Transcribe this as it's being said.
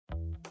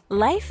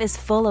Life is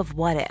full of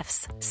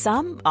what-ifs.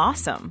 Some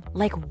awesome,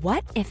 like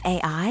what if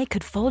AI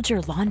could fold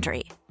your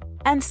laundry?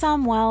 And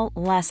some, well,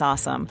 less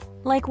awesome,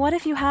 like what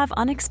if you have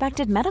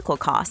unexpected medical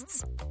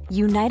costs?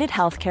 United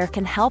Healthcare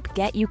can help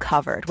get you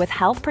covered with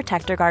Health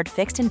Protector Guard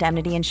fixed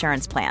indemnity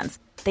insurance plans.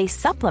 They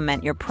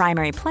supplement your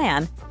primary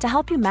plan to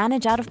help you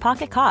manage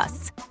out-of-pocket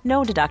costs.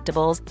 No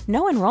deductibles,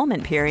 no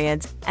enrollment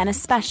periods, and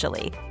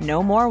especially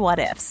no more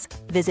what-ifs.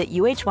 Visit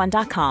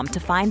uh1.com to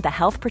find the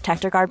Health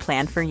Protector Guard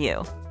plan for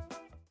you.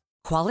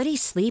 Quality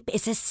sleep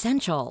is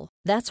essential.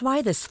 That's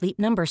why the Sleep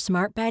Number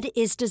Smart Bed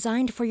is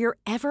designed for your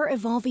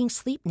ever-evolving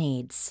sleep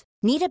needs.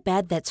 Need a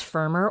bed that's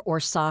firmer or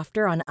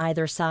softer on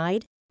either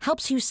side?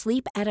 Helps you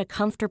sleep at a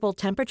comfortable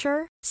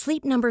temperature?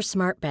 Sleep Number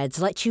Smart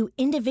Beds let you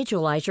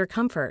individualize your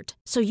comfort,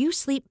 so you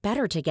sleep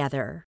better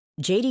together.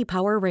 J.D.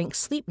 Power ranks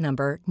Sleep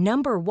Number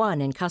number 1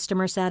 in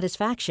customer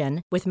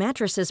satisfaction with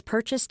mattresses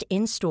purchased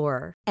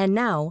in-store. And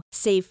now,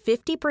 save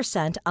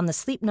 50% on the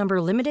Sleep Number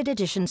Limited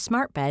Edition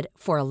Smart Bed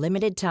for a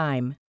limited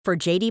time. For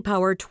J.D.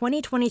 Power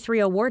 2023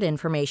 award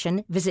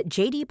information, visit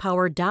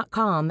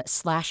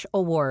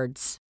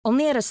jdpower.com/awards.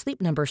 Only at a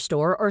Sleep Number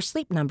store or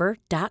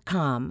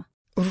sleepnumber.com.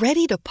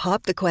 Ready to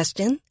pop the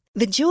question?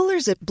 The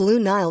jewelers at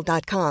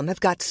BlueNile.com have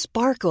got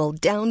sparkle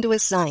down to a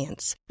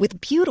science with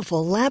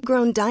beautiful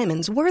lab-grown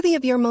diamonds worthy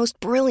of your most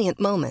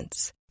brilliant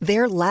moments.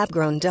 Their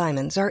lab-grown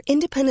diamonds are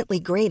independently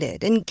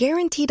graded and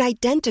guaranteed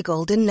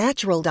identical to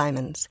natural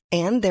diamonds,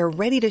 and they're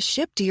ready to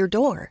ship to your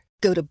door.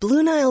 Go to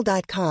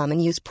BlueNile.com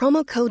and use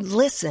promo code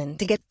LISTEN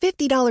to get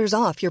 $50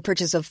 off your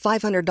purchase of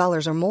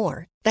 $500 or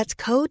more. That's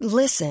code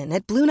LISTEN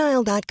at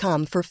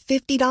BlueNile.com for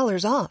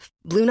 $50 off.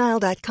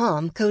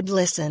 BlueNile.com, code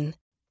LISTEN.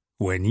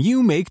 When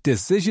you make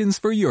decisions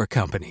for your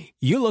company,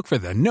 you look for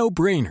the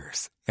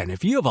no-brainers. And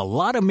if you have a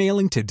lot of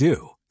mailing to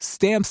do,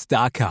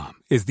 Stamps.com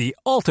is the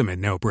ultimate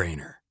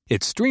no-brainer.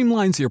 It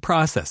streamlines your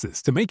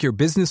processes to make your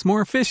business more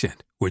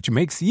efficient, which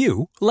makes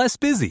you less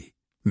busy.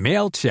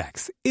 Mail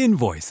checks,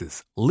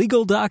 invoices,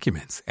 legal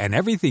documents, and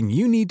everything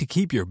you need to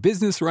keep your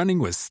business running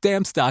with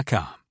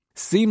Stamps.com.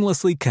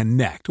 Seamlessly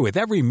connect with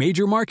every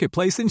major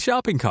marketplace and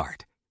shopping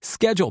cart.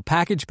 Schedule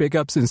package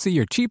pickups and see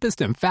your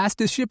cheapest and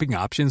fastest shipping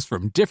options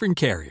from different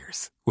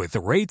carriers, with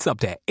rates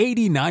up to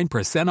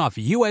 89% off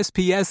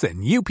USPS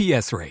and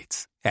UPS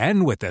rates.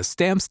 And with the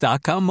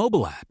Stamps.com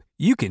mobile app,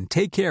 you can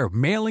take care of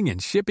mailing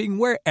and shipping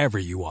wherever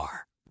you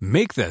are.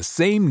 Make the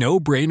same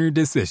no-brainer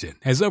decision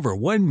as over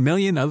 1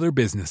 million other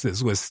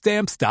businesses with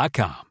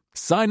Stamps.com.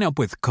 Sign up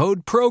with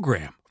code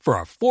PROGRAM for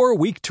a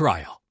 4-week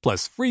trial,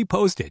 plus free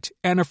postage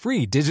and a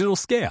free digital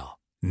scale.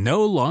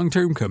 No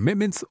long-term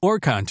commitments or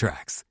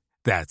contracts.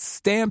 That's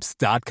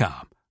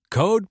Stamps.com.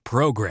 Code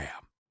PROGRAM.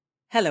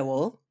 Hello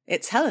all,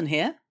 it's Helen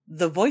here,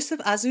 the voice of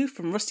Azu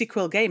from Rusty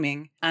Quill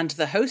Gaming and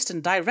the host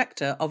and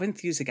director of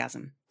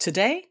Enthusiasm.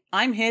 Today,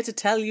 I'm here to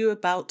tell you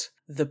about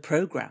The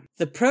Program.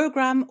 The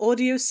Program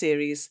audio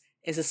series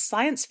is a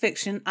science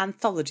fiction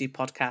anthology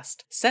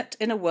podcast set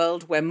in a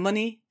world where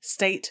money,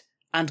 state,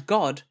 and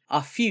God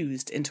are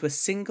fused into a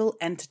single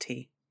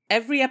entity.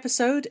 Every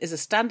episode is a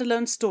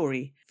standalone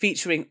story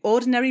featuring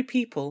ordinary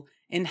people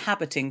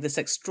inhabiting this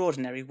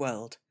extraordinary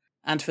world.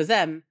 And for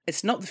them,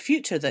 it's not the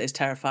future that is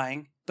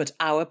terrifying, but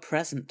our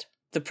present.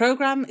 The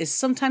program is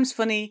sometimes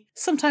funny,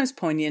 sometimes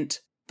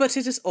poignant, but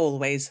it is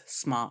always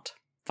smart.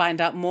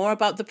 Find out more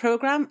about the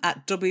program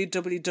at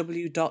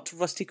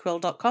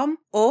www.rustyquill.com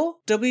or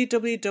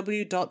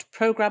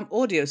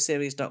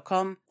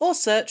www.programaudioseries.com, or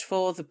search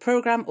for the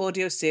Program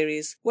Audio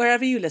Series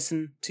wherever you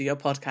listen to your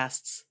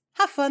podcasts.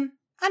 Have fun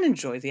and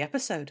enjoy the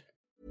episode.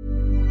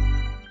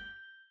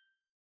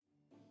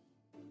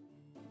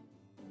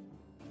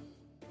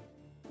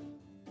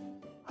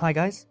 Hi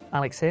guys,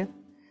 Alex here.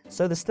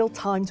 So there's still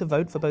time to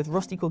vote for both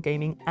Rusty Quill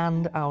Gaming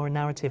and our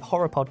narrative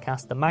horror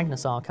podcast, The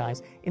Magnus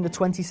Archives, in the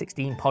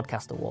 2016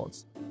 Podcast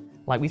Awards.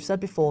 Like we've said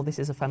before, this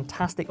is a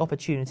fantastic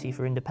opportunity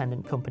for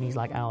independent companies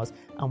like ours,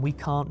 and we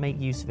can't make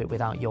use of it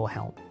without your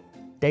help.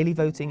 Daily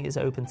voting is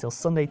open till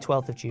Sunday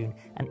 12th of June,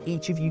 and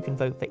each of you can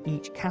vote for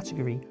each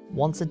category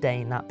once a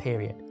day in that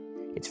period.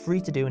 It's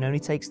free to do and only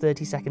takes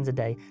 30 seconds a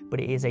day, but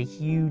it is a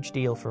huge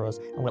deal for us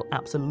and will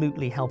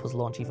absolutely help us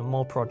launch even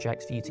more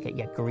projects for you to get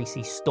your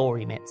greasy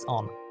story mitts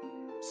on.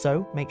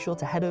 So make sure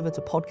to head over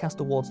to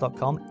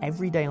podcastawards.com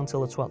every day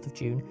until the 12th of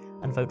June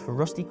and vote for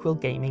Rusty Quill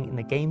Gaming in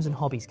the Games and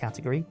Hobbies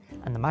category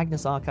and the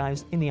Magnus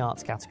Archives in the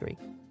Arts category.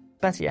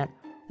 Better yet,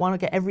 why not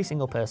get every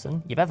single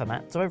person you've ever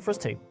met to vote for us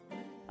too?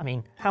 I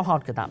mean, how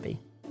hard could that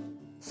be?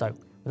 So,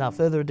 without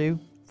further ado,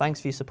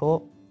 thanks for your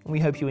support, and we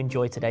hope you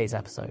enjoy today's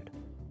episode.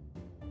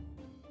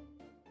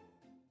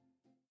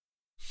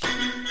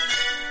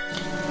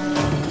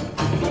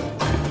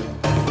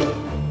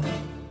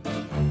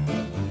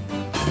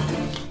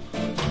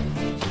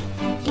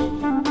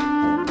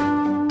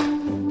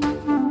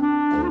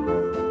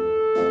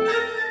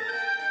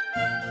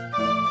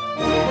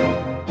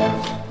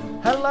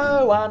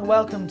 Hello and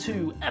welcome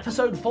to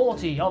episode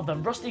 40 of the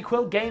Rusty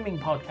Quill Gaming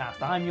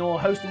Podcast. I'm your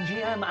host and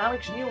GM,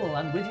 Alex Newell,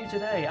 and with you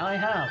today I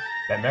have...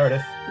 Ben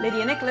Meredith.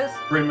 Lydia Nicholas.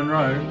 Bryn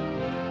Monroe.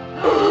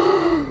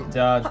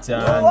 Dun, dun,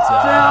 dun.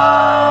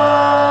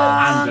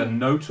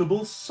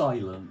 notable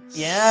silence.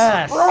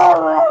 Yes!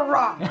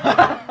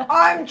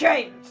 I'm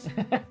James.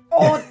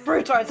 Or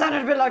Bruto. It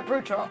sounded a bit like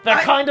Bruto. They're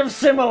kind of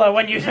similar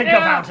when you think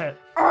about it.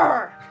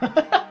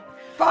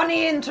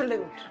 Funny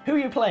interlude. Who are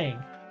you playing?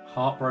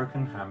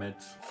 Heartbroken Hamid.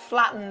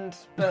 Flattened,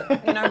 but,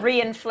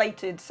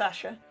 reinflated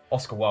Sasha.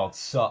 Oscar Wilde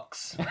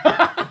sucks.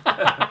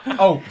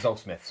 Oh, Zolf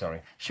Smith,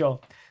 sorry. Sure.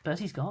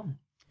 Bertie's gone.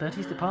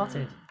 Bertie's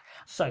departed.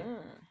 So,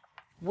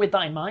 with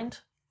that in mind,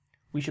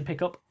 we should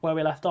pick up where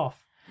we left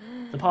off.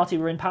 The party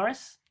were in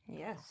Paris,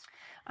 Yes.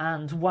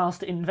 and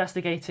whilst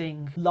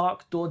investigating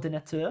l'Arc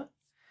d'Ordinateur,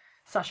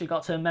 Sasha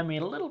got her memory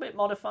a little bit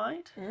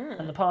modified,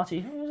 and the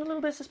party was a little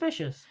bit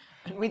suspicious.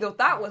 We thought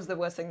that was the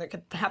worst thing that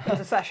could happen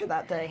to Sasha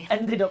that day.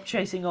 Ended up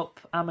chasing up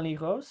Amélie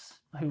Rose,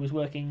 who was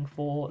working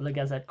for La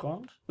Gazette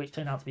Grande, which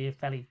turned out to be a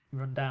fairly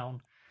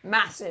run-down,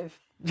 Massive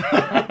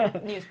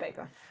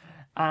newspaper.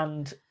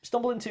 and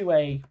stumbled into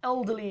a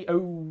elderly,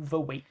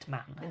 overweight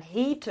man. And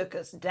he took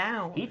us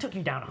down. He took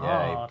you down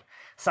hard.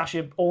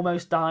 Sasha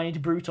almost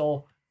died.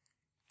 Brutal.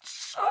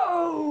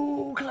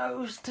 So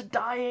close to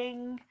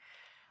dying.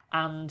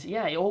 And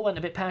yeah, it all went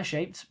a bit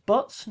pear-shaped,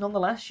 but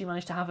nonetheless, she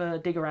managed to have a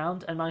dig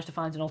around and managed to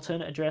find an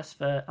alternate address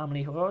for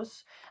Amélie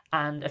Rose,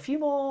 and a few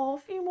more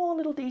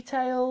little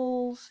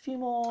details, a few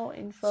more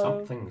info.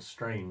 Something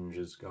strange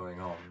is going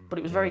on. But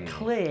it was very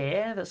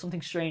clear that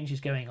something strange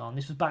is going on.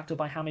 This was backed up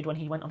by Hamid when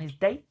he went on his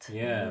date.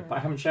 Yeah, but I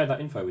haven't shared that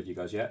info with you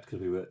guys yet because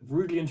we were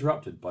rudely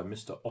interrupted by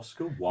Mr.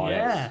 Oscar Wilde.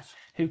 Yeah,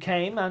 who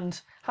came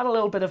and had a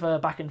little bit of a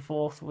back and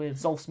forth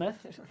with Zolf Smith.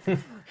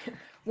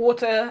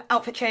 Water,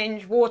 outfit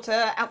change,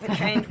 water, outfit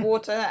change,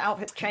 water,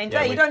 outfit change.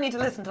 Yeah, You don't need to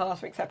listen to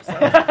last week's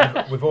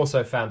episode. We've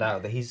also found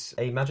out that he's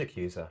a magic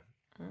user,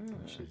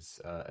 which is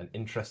an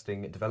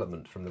interesting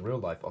development from the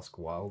real-life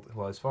Oscar Wilde,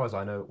 who, as far as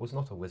I know, was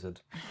not a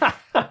wizard.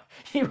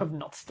 You have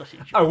not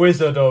studied. A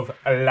wizard of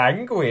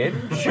language.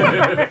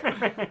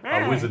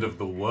 A wizard of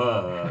the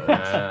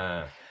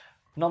word.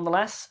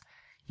 Nonetheless,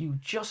 you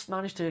just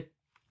managed to,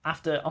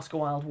 after Oscar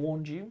Wilde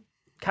warned you,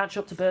 catch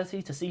up to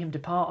Bertie to see him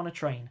depart on a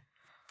train.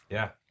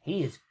 Yeah.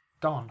 He is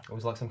gone. It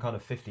was like some kind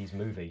of 50s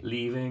movie.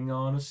 Leaving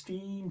on a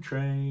steam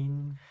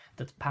train.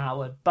 That's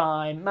powered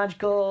by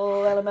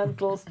magical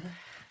elementals.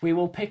 We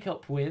will pick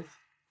up with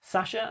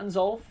Sasha and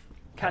Zolf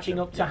catching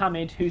up to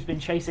Hamid, who's been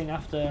chasing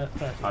after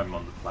Bertie. I'm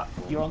on the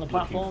platform. You're on the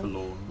platform, Looking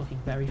forlorn. looking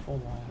very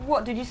forlorn.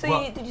 What, did you see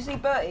Well- Did you see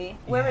Bertie?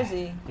 Where is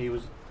he? He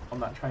was on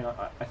that train.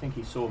 I think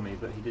he saw me,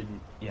 but he didn't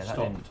Yeah, that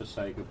stop didn't- to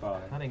say goodbye.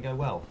 That didn't go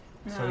well.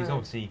 So he's No.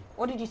 obviously...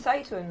 What did you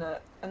say to him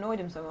that annoyed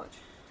him so much?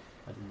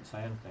 I didn't say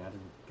anything. I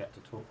didn't get to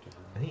talk to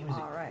him. I think it was...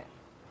 Right.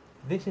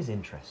 This is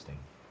interesting.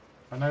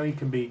 I know he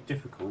can be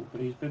difficult, but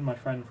he's been my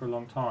friend for a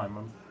long time.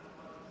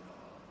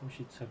 I wish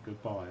he'd said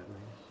goodbye at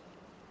least.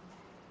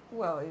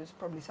 Well, he was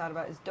probably sad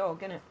about his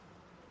dog, innit?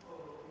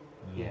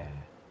 Yeah. Yeah,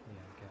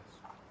 I guess.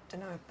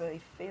 Don't know if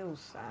Bertie feels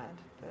sad,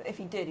 but if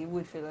he did, he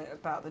would feel it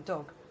about the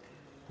dog.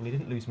 Well, he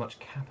didn't lose much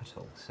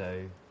capital,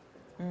 so...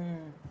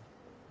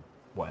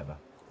 Whatever.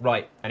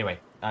 Right, anyway,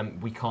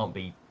 we can't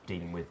be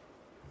dealing with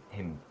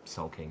him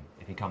sulking.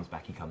 If he comes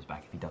back, he comes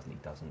back. If he doesn't, he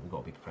doesn't. We've got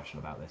to be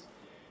professional about this.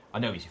 I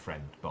know he's your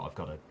friend, but I've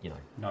got to,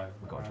 No.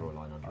 we've got to draw a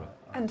line under it.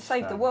 And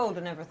save the world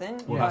and everything.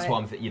 Well, that's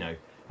what I'm,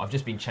 I've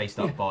just been chased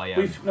up by...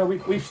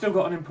 We've still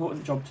got an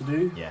important job to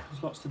do. Yeah.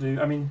 There's lots to do.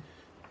 I mean,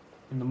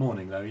 in the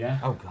morning though, yeah?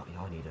 Oh, God,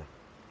 yeah, I need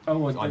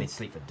I need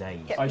sleep for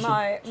days. Yeah, I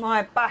should-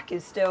 my back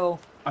is still...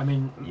 I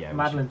mean, Yeah, we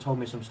Madeline told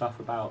me some stuff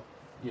about,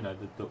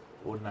 the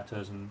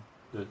ordinateurs and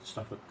the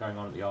stuff that's going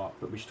on at the Arc,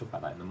 but we should talk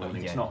about that in the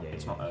morning. It's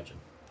not urgent.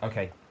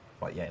 Okay,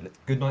 right, yeah,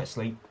 good night's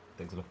sleep.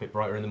 Things will look a bit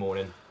brighter in the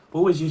morning.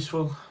 Always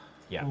useful.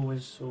 Yeah.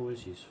 Always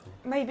useful.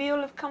 Maybe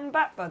you'll have come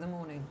back by the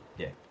morning.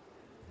 Yeah.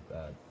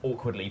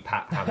 Awkwardly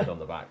pat Hamid on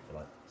the back.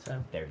 Like,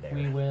 So there.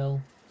 we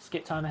will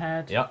skip time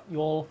ahead. Yep.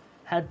 You'll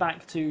head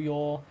back to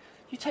your...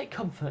 You take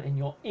comfort in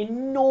your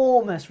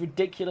enormous,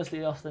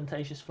 ridiculously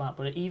ostentatious flat,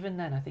 but even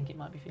then I think it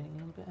might be feeling a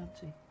little bit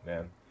empty.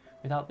 Yeah.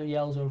 Without the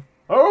yells of...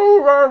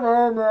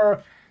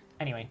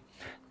 Anyway,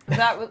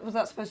 Was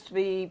that supposed to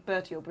be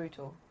Bertie or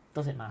Brutal?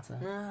 doesn't matter.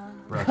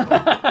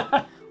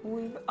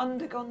 We've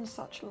undergone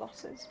such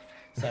losses.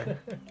 So,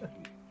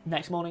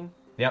 next morning,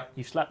 Yep.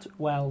 you've slept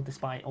well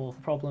despite all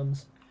the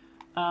problems,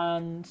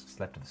 and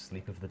Slept with the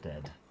sleep of the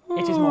dead.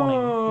 it is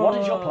morning. What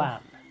is your plan?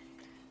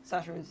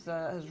 Sasha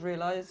has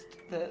realised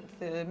that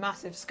the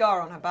massive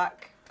scar on her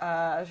back,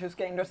 as she was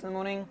getting dressed in the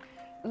morning,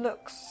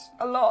 looks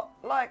a lot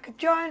like a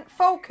giant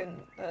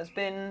falcon that has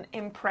been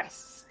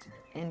impressed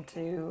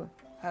into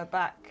her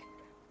back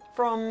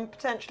from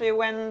potentially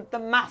when the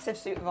massive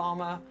suit of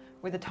armour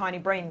with a tiny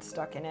brain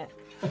stuck in it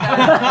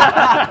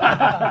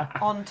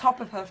on top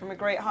of her from a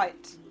great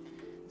height.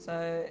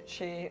 So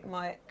she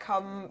might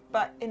come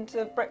back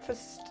into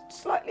breakfast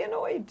slightly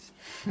annoyed.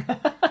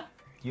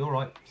 You all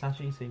right,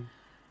 Sasha? You seem...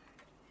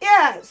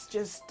 Yeah, it's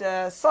just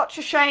such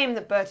a shame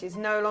that Bertie's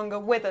no longer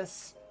with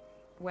us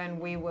when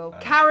we will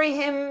carry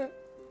him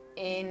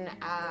in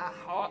our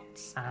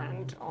hearts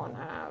and on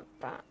our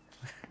back.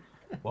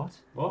 What?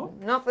 What?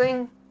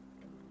 Nothing.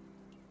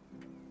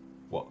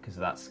 What, because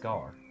of that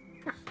scar?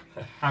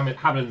 Hammond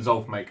and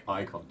Zolf make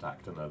eye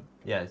contact and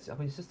Yeah, it's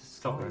just a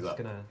scar. Something's It's up.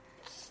 gonna.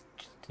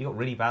 You got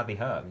really badly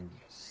hurt. I mean,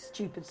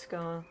 Stupid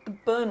scar. The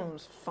burn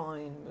was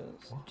fine, but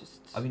it's what?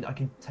 just... I mean, I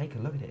can take a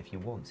look at it if you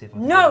want. See if I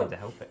can No! do anything to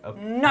help it. Oh,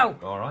 No!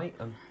 all right.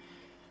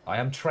 I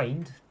am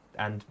trained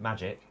and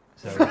magic,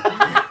 so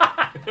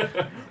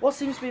What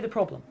seems to be the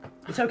problem?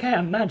 It's okay,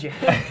 I'm magic.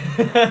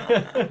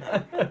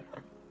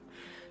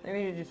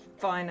 Maybe you just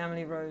find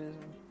Emily Rose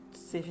and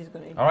see if she's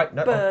got any all right.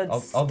 No, birds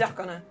I'll stuck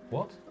on her.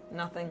 What?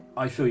 Nothing.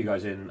 I fill you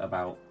guys in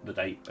about the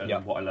date and Yeah.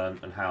 what I learned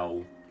and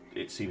how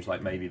it seems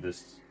like maybe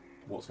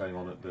what's going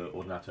on at the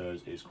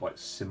Ordinators is quite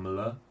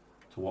similar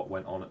to what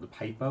went on at the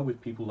paper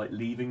with people like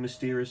leaving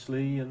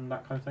mysteriously and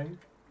that kind of thing.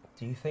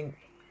 Do you think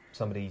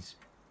somebody's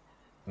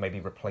maybe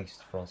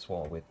replaced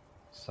Francois with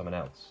someone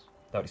else?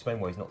 That would explain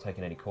why he's not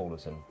taking any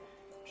callers and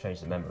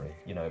changed the memory.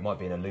 You know, it might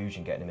be an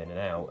illusion getting him in and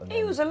out. And He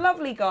then- was a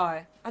lovely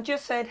guy. I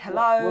just said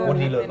hello. What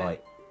did he look you know.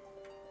 like?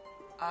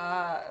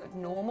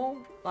 Normal.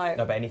 Like,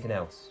 No, but anything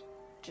else?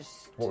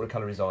 just What were the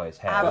colour of his eyes?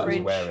 Hair? What was average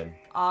he wearing?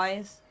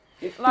 eyes.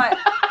 Like,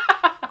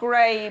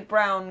 grey,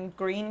 brown,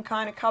 green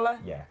kind of colour.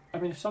 Yeah. I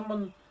mean, if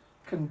someone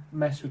can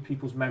mess with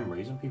people's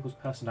memories and people's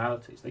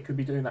personalities, they could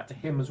be doing that to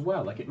him as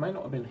well. Like, it may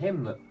not have been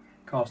him that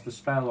cast the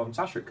spell on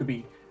Sasha. It could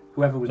be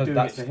whoever was No, doing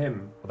it that's- to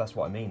him. Well, that's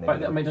what I mean. They But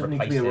would I mean, it doesn't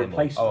need to be a replace him or-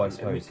 replacement. Oh, I It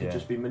suppose, could yeah.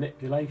 just be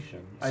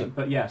manipulation. So-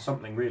 But yeah,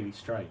 something really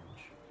strange.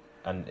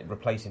 And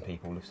replacing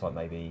people looks like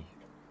maybe...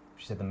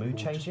 She said the mood Or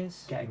just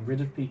changes? Getting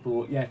rid of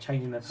people, yeah,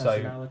 changing their So-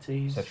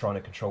 personalities. So trying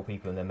to control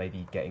people and then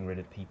maybe getting rid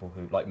of people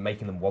who... Like,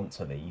 making them want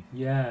to leave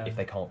yeah. if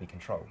they can't be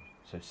controlled.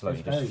 So slowly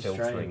It's very just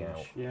filtering strange,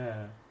 out.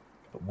 Yeah.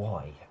 But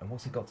why? And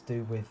what's it got to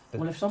do with the...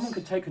 Well, if someone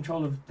could take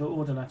control of the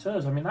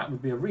Ordinateurs, I mean, that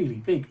would be a really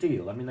big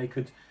deal. I mean, they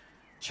could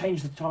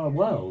change the entire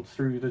world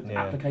through the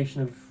Yeah.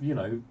 application of,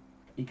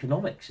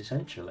 economics,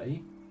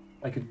 essentially.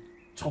 They could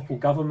topple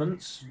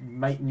governments,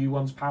 make new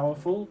ones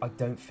powerful. I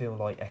don't feel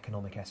like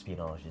economic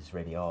espionage is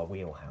really our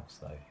wheelhouse,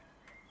 though.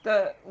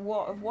 The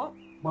what of what?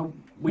 Well,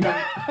 we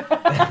don't...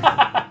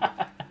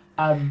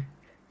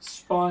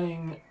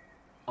 spying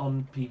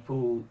on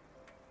people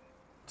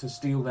to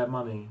steal their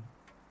money.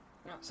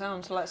 That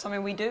sounds like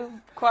something we do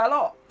quite a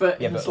lot. But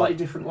Yeah, in a but, slightly like,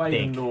 different way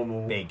Big, than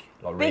normal. Big.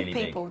 Like Big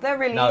really people, they're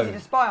really No. easy to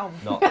spy on.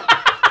 Not...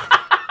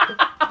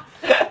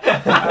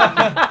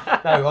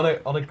 No,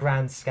 on a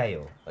grand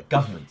scale. Like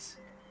governments.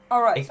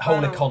 All right, Whole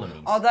spy on-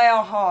 economies. Oh, they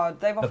are hard.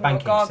 They've often got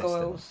banking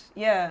gargoyles.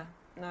 Yeah,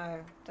 no,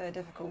 they're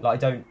difficult. Like,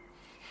 I don't...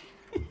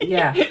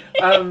 Yeah.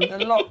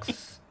 The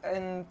locks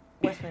in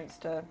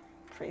Westminster,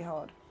 pretty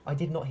hard. I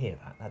did not hear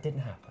that. That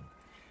didn't happen.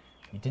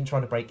 You didn't try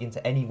to break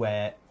into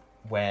anywhere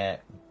where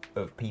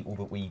of people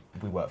that we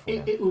work for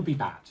now. It would be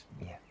bad.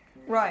 Yeah.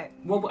 Right.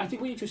 Well, I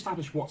think we need to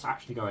establish what's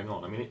actually going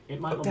on. I mean, it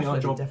might Oh, not be our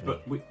job,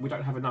 definitely. but we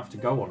don't have enough to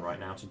go on right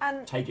now to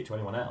And- take it to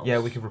anyone else. Yeah,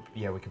 we could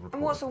report.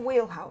 And what's a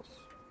wheelhouse?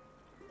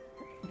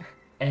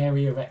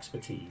 Area of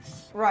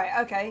expertise. Right,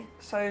 okay.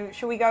 So,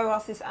 shall we go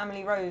ask this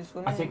Emily Rose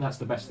woman? I think that's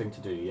the best thing to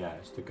do, yeah,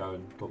 is to go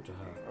and talk to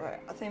her. Right,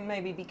 I think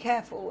maybe be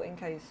careful in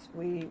case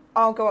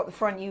I'll go up the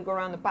front, you go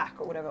around the back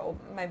or whatever, or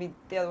maybe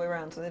the other way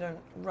around so they don't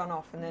run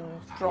off and then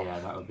drop. Yeah,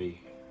 that would be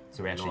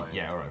So we actually... annoying.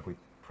 Yeah, alright, if we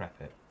prep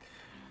it.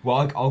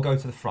 Well, I'll go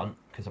to the front,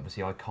 because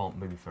obviously I can't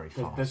move very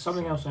fast. There's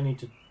something so- else I need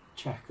to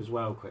check as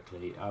well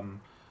quickly.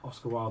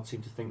 Oscar Wilde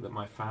seemed to think that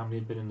my family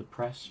had been in the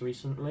press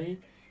recently,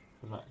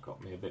 and that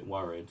got me a bit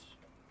worried.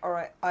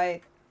 Alright,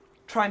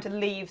 trying to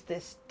leave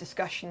this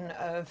discussion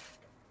of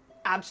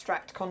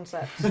abstract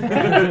concepts.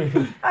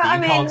 I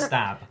mean, can't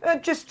stab.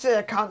 Just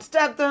can't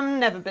stab them,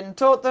 never been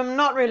taught them,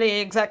 not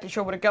really exactly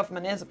sure what a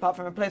government is apart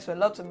from a place where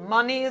lots of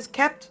money is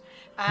kept,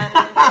 and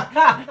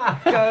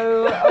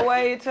go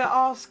away to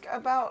ask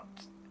about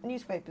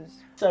newspapers.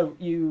 So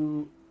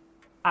you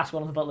ask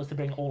one of the butlers to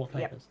bring all of the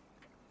Yep. papers.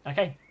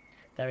 Okay.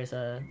 There is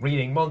a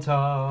Reading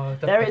montage.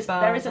 there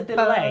is a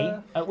delay,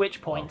 at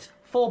which point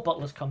 4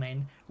 butlers come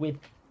in with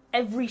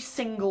every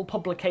single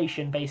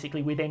publication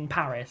basically within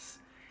Paris,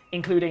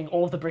 including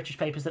all of the British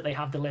papers that they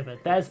have delivered.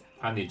 There's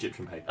And the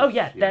Egyptian papers. oh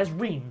yeah, there's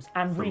reams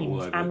and From all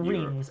reams over and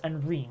Europe. reams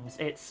and reams.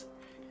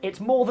 It's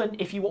more than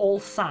if you all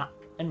sat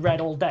and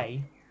read all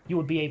day, you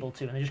would be able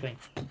to, and they're just going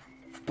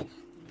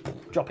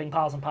dropping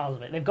piles and piles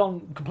of it. They've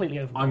gone completely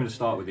over. I'm going to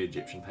start with the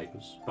Egyptian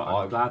papers, but I'm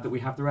I'm- glad that we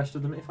have the rest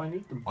of them if I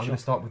need them. I'm going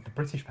to start with the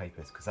British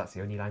papers, because that's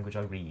the only language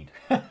I read.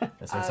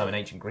 There's some in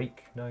ancient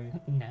Greek. No.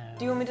 No.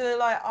 Do you want me to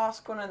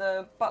ask one of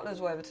the butlers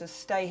or whatever to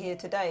stay here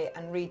today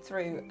and read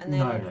through and then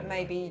No.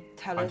 maybe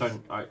tell I us?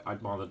 don't.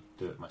 I'd rather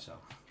do it myself.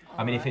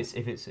 I mean, if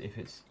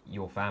it's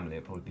your family,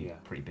 it'll probably be Yeah.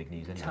 pretty big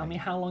news anyway. Tell me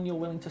how long you're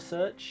willing to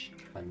search.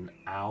 An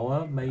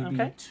hour, maybe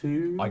Okay.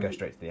 2. I go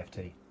straight to the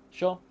FT.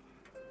 Sure.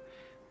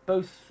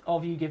 Both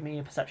of you give me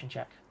a perception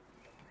check.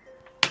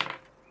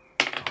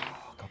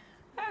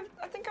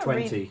 I think I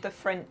 20. read the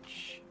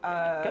French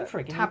Go for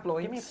it.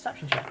 tabloids. Give me a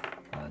perception check.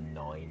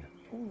 9.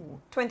 Ooh,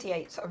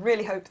 28. So I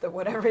really hope that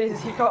whatever it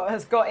is you got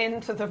has got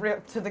into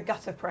the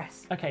gutter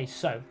press. Okay,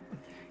 so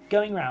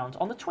going round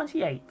on the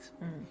 28th,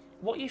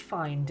 what you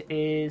find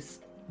is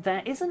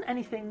there isn't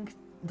anything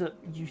that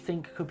you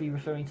think could be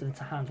referring to the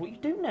Tahans, what you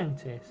do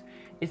notice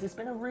is there's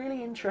been a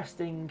really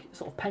interesting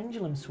sort of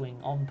pendulum swing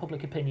on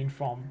public opinion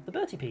from the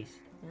Bertie piece.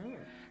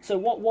 So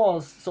what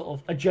was sort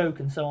of a joke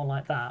and so on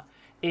like that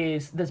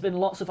is there's been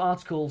lots of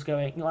articles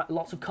going, like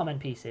lots of comment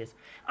pieces.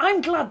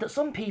 I'm glad that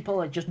some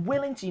people are just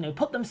willing to,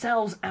 put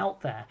themselves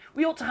out there.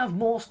 We ought to have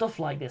more stuff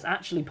like this.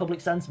 Actually, public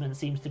sentiment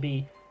seems to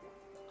be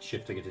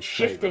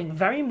shifting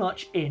very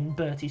much in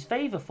Bertie's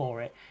favour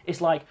for it. It's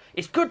like,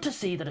 it's good to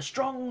see that a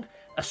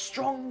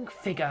strong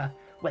figure,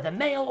 whether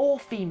male or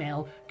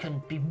female,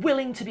 can be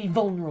willing to be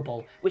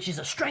vulnerable, which is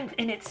a strength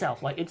in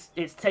itself. Like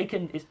it's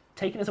taken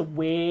as a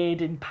weird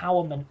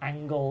empowerment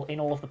angle in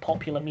all of the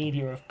popular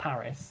media of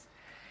Paris.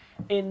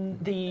 In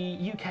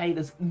the UK,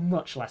 there's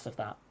much less of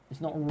that.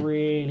 It's not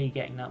really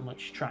getting that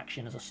much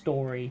traction as a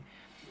story.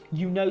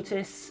 You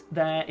notice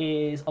there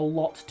is a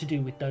lot to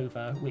do with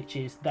Dover, which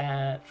is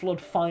their flood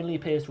finally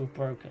appears to have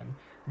broken.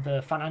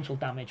 The financial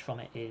damage from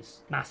it is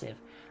massive.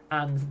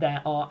 And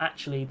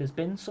there's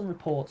been some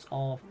reports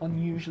of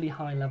unusually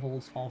high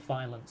levels of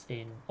violence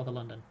in other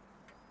London.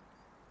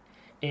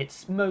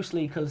 It's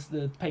mostly because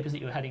the papers that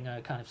you're heading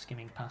are kind of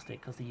skimming past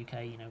it, because the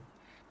UK,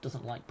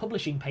 doesn't like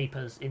publishing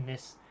papers in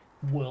this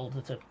world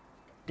that are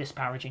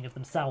disparaging of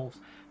themselves.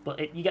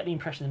 But you get the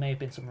impression there may have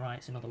been some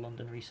riots in other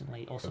London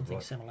recently, or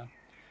something similar.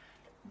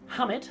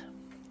 Hamid,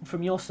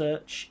 from your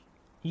search,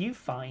 you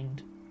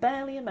find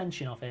barely a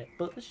mention of it,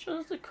 but there's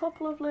just a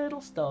couple of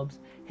little stubs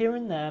here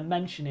and there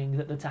mentioning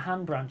that the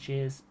Tahan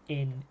branches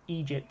in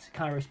Egypt,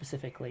 Cairo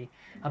specifically,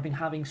 have been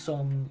having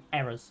some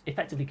errors,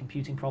 effectively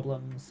computing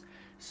problems,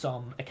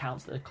 some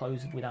accounts that are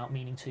closed without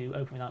meaning to,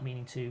 open without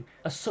meaning to,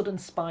 a sudden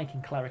spike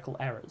in clerical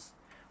errors,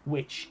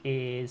 which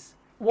is...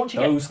 Once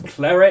you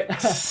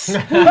clerics!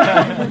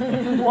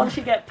 Once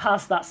you get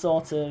past that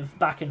sort of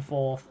back and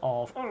forth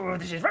of,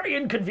 this is very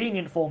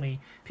inconvenient for me,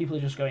 people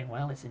are just going,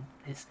 well,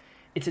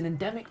 it's an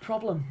endemic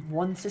problem.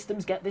 When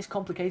systems get this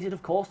complicated,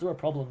 of course there are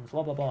problems,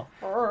 blah, blah, blah.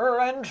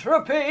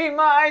 Entropy,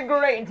 my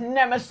great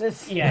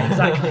nemesis. Yeah,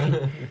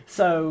 exactly.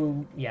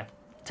 So, yeah,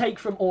 take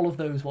from all of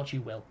those what you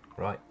will.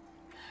 Right.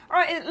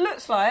 Right, it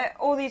looks like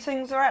all these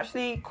things are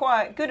actually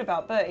quite good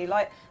about Bertie.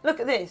 Like, look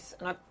at this,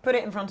 and I put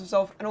it in front of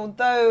Zolf, and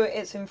although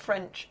it's in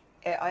French,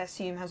 it, I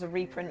assume, has a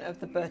reprint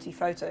of the Bertie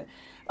photo.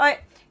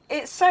 Like,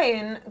 it's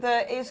saying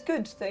that it's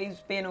good that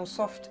he's being all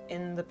soft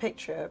in the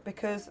picture,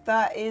 because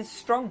that is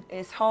strong.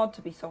 It's hard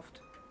to be soft.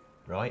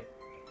 Right.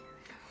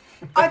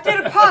 I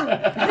did a pun!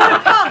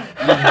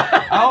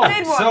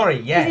 Oh,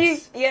 sorry,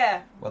 yes.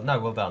 Yeah. Well, no,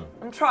 well done.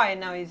 I'm trying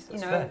now, he's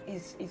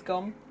he's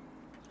gone.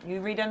 You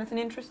read anything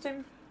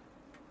interesting?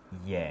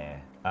 Yeah,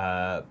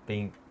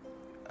 being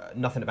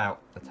nothing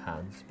about the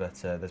Tahans, but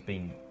there's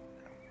been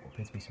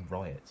appears to be some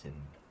riots in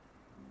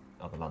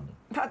other London.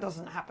 That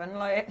doesn't happen.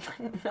 Like,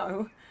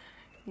 no,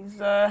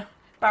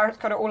 Barrett's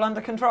got it all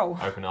under control.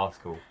 Open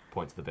article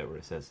points to the bit where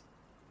it says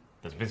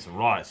there's been some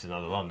riots in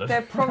other London.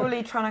 They're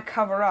probably trying to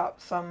cover up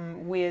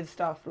some weird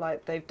stuff.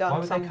 Like they've done. Why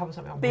would some they cover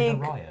something up big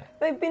with a riot?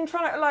 They've been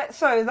trying to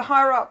so the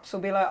higher ups will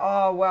be like,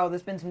 oh well,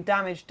 there's been some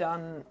damage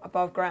done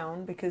above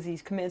ground because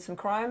he's committed some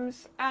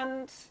crimes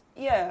and.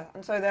 Yeah,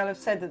 and so they'll have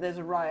said that there's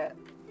a riot,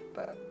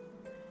 but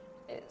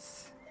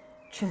it's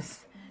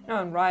just no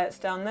one riots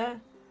down there.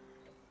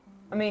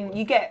 I mean,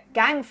 you get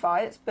gang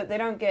fights, but they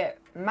don't get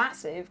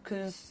massive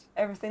because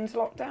everything's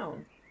locked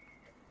down.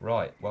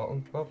 Right.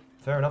 Well,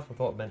 fair enough. I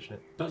thought I'd mention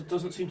it.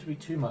 Doesn't seem to be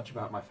too much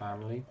about my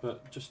family,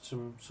 but just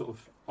some sort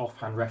of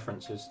offhand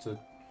references to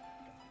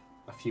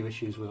a few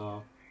issues with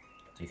our.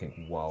 Do you think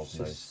Wild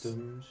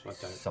systems? knows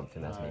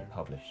something that's been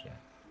published yet?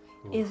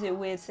 Is it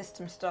weird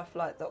system stuff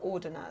like the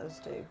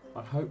Ordinators do?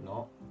 I hope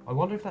not. I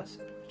wonder if that's...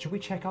 Should we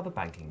check other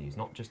banking news,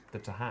 not just the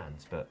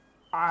Tahans, but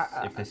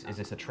is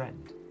this a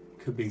trend?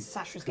 Could be.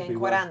 Sasha's getting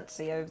quite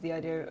antsy over the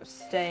idea of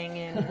staying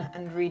in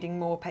and reading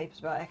more papers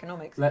about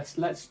economics.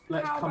 Let's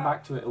come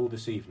back to it all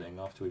this evening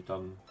after we've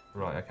done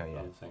other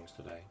things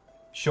today.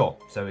 Sure.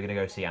 So we're going to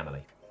go see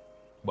Amelie.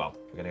 Well,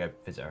 we're going to go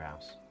visit her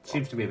house.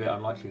 Seems to be a bit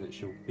unlikely that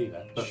she'll be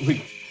there, but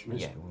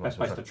best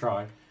place to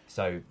try.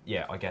 So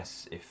yeah, I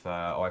guess if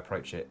I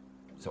approach it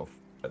sort of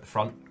at the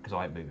front, because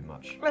I ain't moving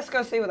much. Let's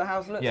go see what the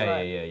house looks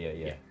like.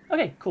 Yeah.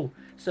 Okay, cool.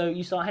 So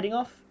you start heading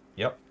off?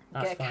 Yep.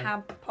 That's Get a fine.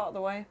 cab part of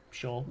the way.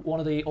 Sure. One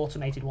of the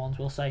automated ones,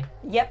 we'll say.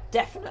 Yep,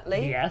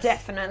 definitely. Yes.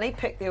 Definitely.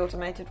 Pick the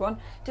automated one.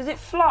 Does it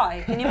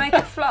fly? Can you make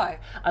it fly?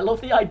 I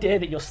love the idea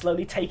that you're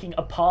slowly taking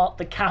apart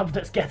the cab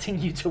that's getting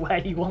you to where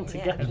you want to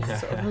go.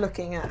 Just sort of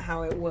looking at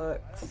how it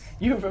works.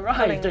 You've arrived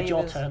Pulling at your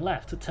levers. turn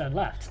left, turn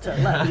left,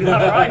 turn left. You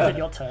have arrived at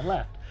your turn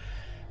left.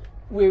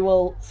 We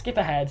will skip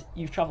ahead.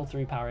 You've travelled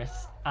through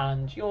Paris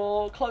and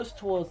you're close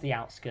towards the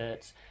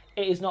outskirts.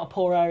 It is not a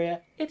poor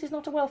area. It is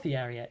not a wealthy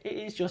area. It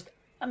is just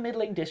a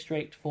middling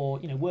district for,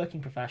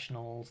 working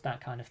professionals, that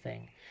kind of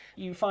thing.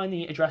 You find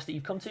the address that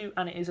you've come to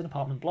and it is an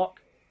apartment block.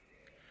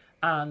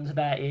 And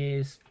there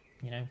is,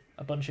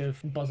 a bunch of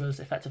buzzers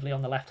effectively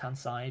on the left-hand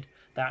side.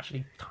 They're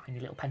actually tiny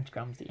little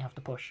pentagrams that you have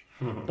to push.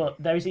 But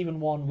there is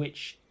even one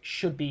which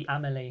should be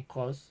Amélie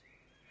Rose,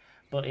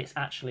 but it's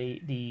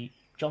actually the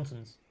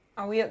Johnsons.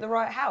 Are we at the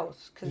right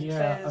house? Because it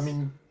Yeah, says... I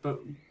mean, but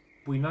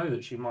we know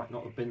that she might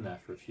not have been there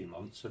for a few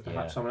months, so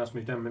perhaps someone else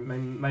moved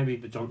in. Maybe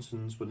the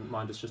Johnsons wouldn't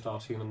mind us just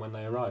asking them when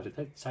they arrived.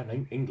 They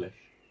sound English.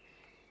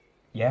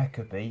 Yeah,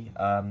 could be.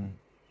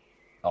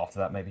 After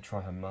that, maybe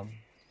try her mum.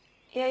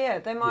 Yeah,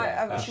 they might.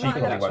 Yeah, She She might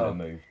probably have, won't have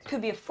moved.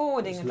 could be a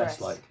forwarding It's address.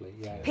 less likely,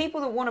 yeah.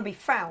 People that want to be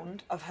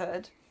found, I've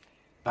heard,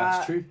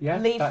 That's true, yeah.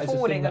 leave that is a thing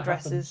forwarding that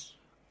addresses. happens.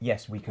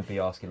 Yes, we could be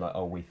asking like,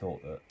 oh, we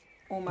thought that.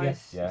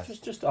 Almost. Yeah.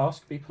 Just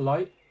ask, be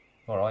polite.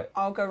 All right.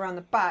 I'll go around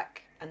the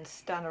back and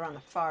stand around the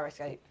fire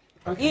escape.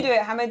 Okay. You do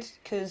it, Hamid,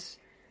 because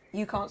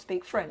you can't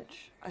speak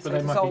French. I But say they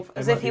to might Zolf, be- they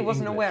as might if he be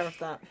wasn't aware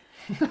English. of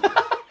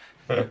that.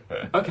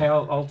 Okay,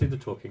 I'll do the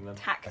talking then.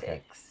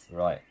 Tactics.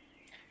 Right.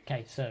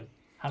 Okay, so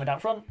Hamid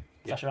out front,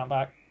 Sasha around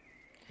back.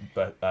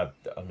 But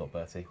I'm not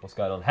Bertie. What's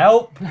going on?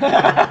 Help!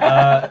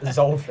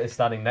 Zolf is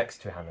standing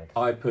next to Hamid.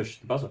 I push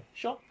the buzzer.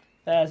 Sure.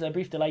 There's a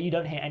brief delay. You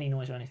don't hear any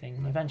noise or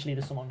anything. Eventually,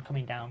 there's someone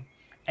coming down.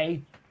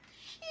 A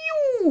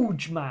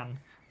huge man,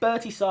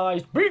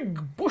 Bertie-sized,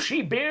 big,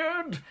 bushy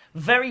beard,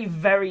 very,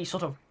 very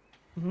sort of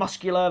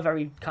muscular,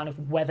 very kind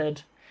of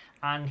weathered,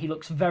 and he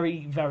looks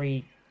very,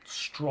 very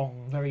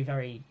strong, very,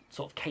 very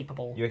sort of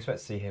capable. You expect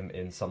to see him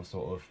in some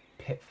sort of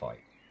pit fight.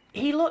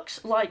 He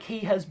looks like he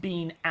has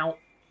been out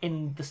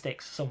in the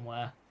sticks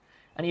somewhere,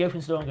 and he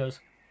opens the door and goes,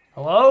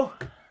 "Hello?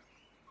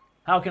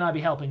 How can I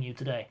be helping you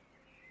today?"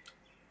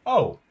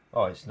 Oh,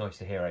 it's nice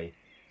to hear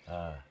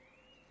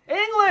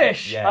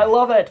English! Yeah. I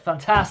love it.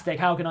 Fantastic.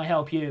 How can I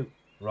help you?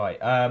 Right.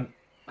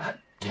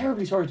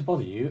 Terribly sorry to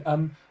bother you.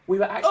 We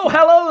were actually... Oh,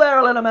 hello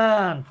there, little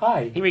man.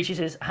 Hi. He reaches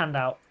his hand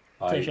out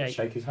to I shake.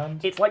 shake his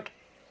hand. It's like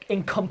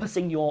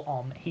encompassing your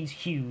arm. He's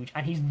huge,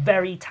 and he's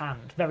very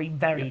tanned. Very,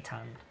 very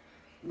tanned.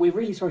 We're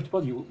really sorry to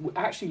bother you. We're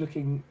actually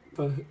looking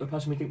for the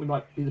person we think we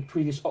might be the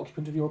previous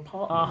occupant of your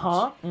apartment.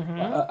 Uh-huh.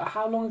 Mm-hmm.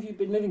 How long have you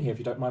been living here, if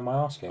you don't mind my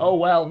asking? Oh,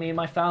 well, me and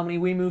my family,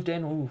 we moved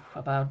in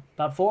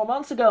about 4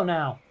 months ago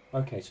now.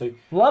 Okay, so...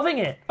 Loving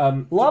it.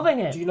 Loving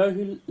it. Do you know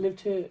who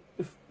lived here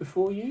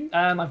before you?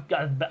 I've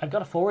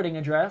got a forwarding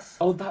address.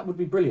 Oh, that would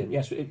be brilliant.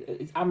 Yes,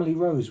 it's Amelie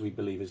Rose, we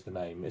believe, is the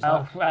name. Is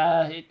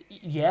that...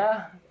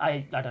 Yeah.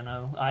 I don't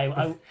know.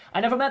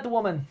 I never met the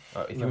woman.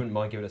 if you wouldn't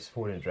mind giving us a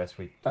forwarding address,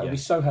 That would be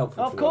so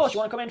helpful. Of to course. us. You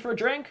want to come in for a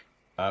drink?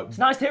 It's It's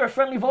nice to hear a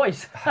friendly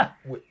voice.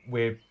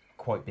 We're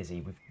quite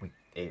busy.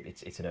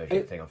 It's an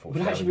urgent thing, It unfortunately.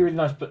 would actually be really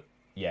nice, but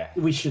Yeah.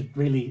 we should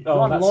really... You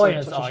want that's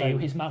lawyers, such a are shame. you?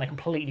 His manner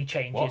completely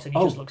changes, What? and he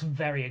Oh. just looks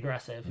very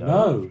aggressive.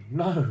 No.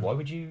 Why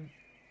would you?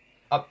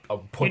 I'll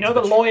You point know to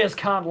that the lawyers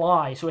can't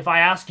lie, so if I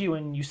ask you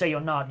and you say you're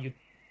not,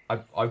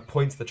 I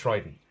point to the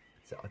trident.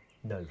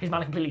 No. his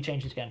manner completely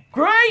changes again.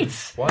 Great!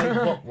 Why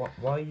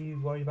are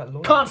you worried about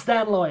lawyers? Can't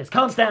stand lawyers.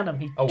 Can't stand them.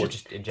 He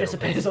just in general.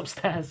 disappears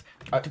upstairs.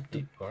 All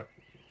right.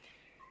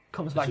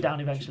 Comes back down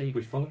eventually.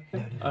 We follow?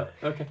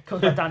 Okay.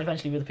 Comes back down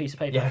eventually with a piece of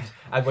paper. Yeah.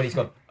 And when he's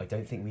gone, I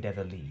don't think we'd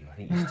ever leave. I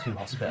think he's too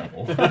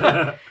hospitable.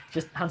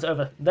 Just hands it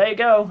over. There you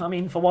go. I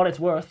mean, for what it's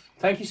worth.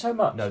 Thank you so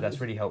much. No, that's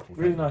really helpful.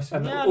 Really thank you. nice.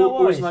 And Yeah, no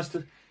always worries. nice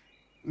to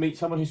meet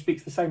someone who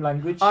speaks the same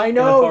language. I in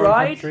know, a foreign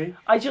right? country.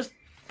 I just,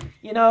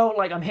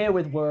 like, I'm here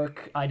with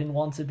work. I didn't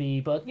want to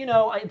be, but,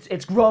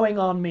 it's growing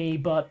on me,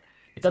 but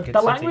It's a the good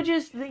city. language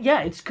is,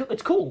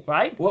 it's cool,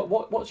 right?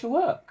 What's your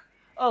work?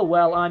 Oh,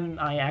 well,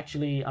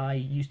 I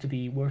used to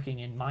be working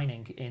in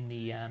mining in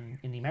the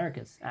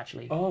Americas,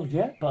 actually. Oh,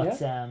 yeah. But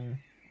yeah.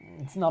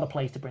 it's not a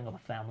place to bring up a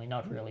family,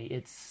 not really.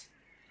 It's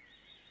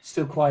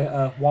Still quite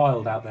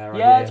wild out there.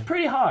 yeah, I it's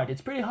pretty hard.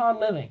 It's pretty hard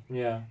living.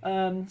 hear.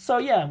 Yeah. So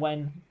yeah,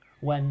 when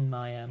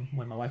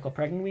my wife got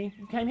pregnant, we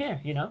came here.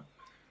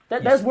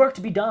 There's work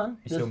to be done.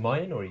 You still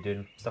mining, or are you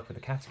doing stuff with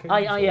the catacombs?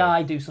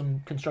 I do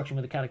some construction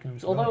with the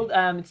catacombs. Although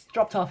it's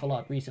dropped off a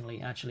lot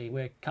recently. Actually,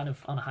 we're kind of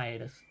on a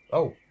hiatus.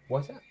 Oh,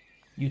 why's that?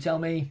 You tell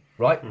me.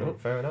 Right. Oh,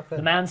 fair enough then.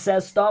 The man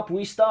says stop,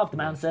 we stop. The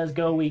man says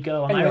go, we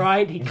go. Am Anyway. I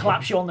right? He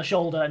claps you on the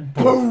shoulder and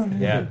boom.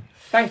 Yeah.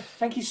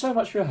 Thank you so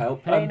much for your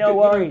help. Hey, no good,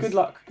 worries. Good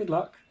luck. Good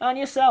luck. And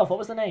yourself, what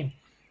was the name?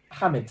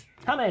 Hamid.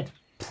 Hamid.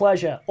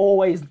 Pleasure.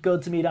 Always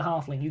good to meet a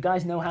halfling. You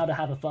guys know how to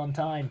have a fun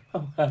time.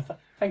 Oh,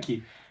 thank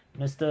you.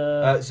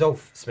 Mr.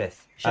 Zolf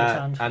Smith. Shakes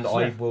hand. And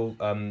I Smith. will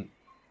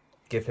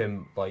give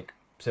him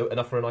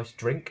enough for a nice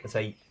drink and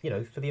say,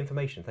 for the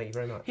information, thank you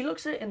very much. He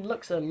looks at it and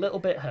looks a little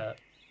bit hurt.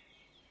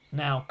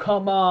 Now,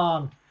 come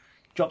on.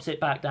 Drops it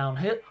back down.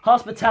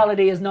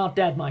 Hospitality is not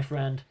dead, my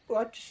friend.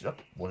 Well, I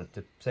wanted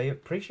to say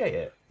appreciate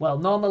it. Well,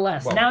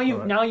 nonetheless, Well, now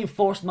alright. you've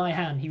forced my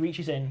hand. He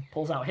reaches in,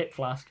 pulls out a hip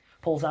flask,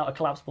 pulls out a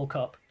collapsible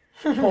cup,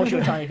 pours you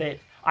a tiny bit.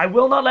 I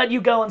will not let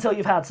you go until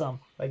you've had some.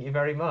 Thank you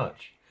very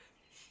much.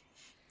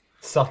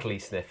 Subtly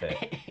sniff it.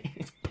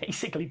 It's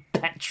basically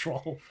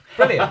petrol.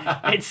 Brilliant.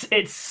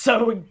 It's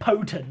so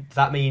potent.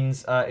 That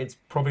means it's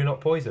probably not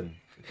poison,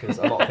 because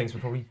a lot of things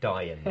would probably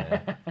die in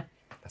there.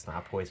 That's not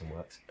how poison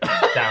works.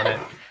 Down it.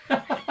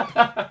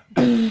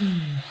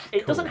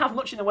 It doesn't have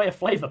much in the way of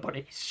flavour, but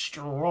it's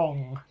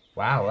strong.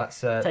 Wow, that's...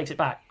 Takes it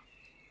back.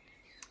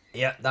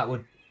 yeah, that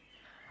would...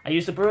 I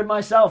used to brew it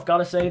myself,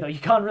 gotta say, though. You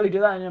can't really do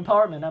that in an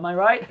apartment, am I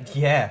right?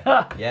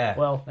 Yeah, yeah.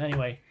 Well,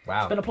 anyway. Wow.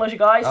 It's been a pleasure,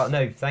 guys. Oh,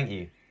 no, thank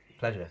you.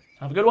 Pleasure.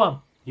 Have a good one.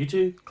 You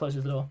two.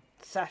 Closes the door.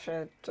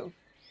 Sasha sort of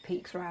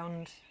peeks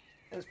round.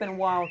 It's been a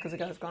while because the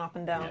guy's gone up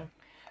and down. Yeah.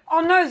 Oh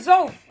no,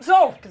 Zolf!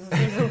 Because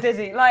he's all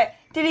dizzy. Like,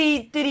 did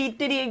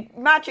he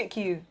magic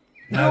you?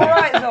 You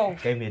alright,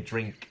 Zolf? Gave me a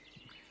drink.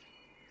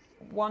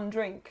 One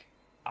drink.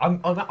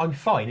 I'm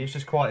fine. It's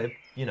just quite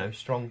a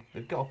strong.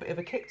 It's got a bit of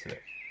a kick to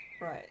it.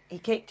 Right, he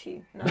kicked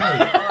you. No.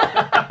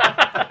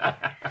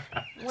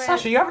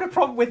 Sasha, you having a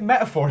problem with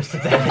metaphors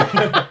today?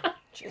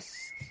 Just.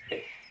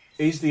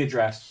 Is the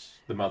address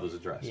the mother's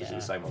address? Yeah. Is it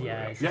the same one?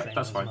 Yeah, it's the yeah, same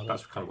that's as fine. mother's.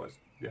 That's kind of what.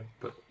 Yeah,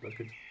 but that's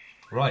good.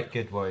 Right,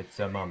 good. Well, it's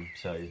Mum,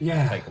 so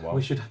Yeah, it'll take a while.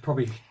 we should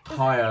probably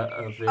hire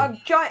a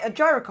A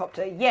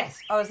gyrocopter, yes.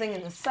 I was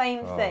thinking the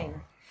same thing.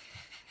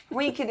 If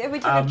we took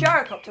a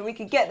gyrocopter, we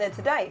could get there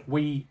today.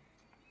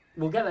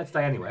 We'll get there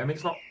today anyway. I mean,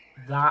 it's not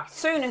that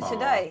Sooner far.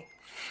 today.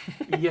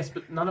 Yes,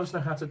 but none of us know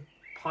how to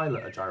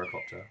pilot a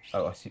gyrocopter.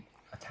 Oh, I see.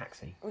 A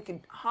taxi. We could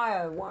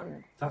hire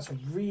one. That's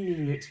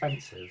really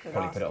expensive.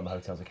 Probably put it on the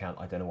hotel's account.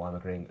 I don't know why I'm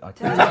agreeing. Tell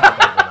the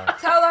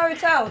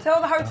hotel,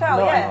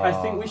 No, yeah. I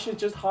think we should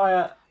just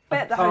hire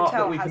Bet a the car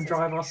hotel that we has can its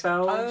drive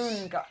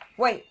ourselves.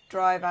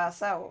 Drive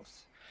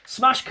ourselves.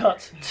 Smash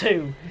cut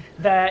 2.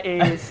 There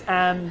is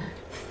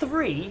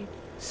 3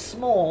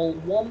 small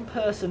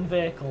one-person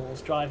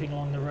vehicles driving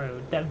along the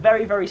road. They're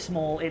very, very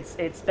small. It's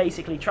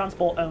basically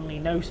transport only,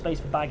 no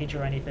space for baggage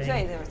or anything.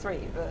 Say there are 3,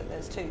 but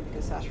there's 2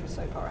 because Sasha was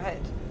so far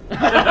ahead.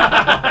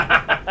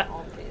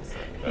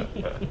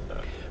 Obviously.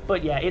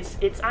 But yeah,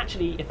 it's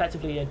actually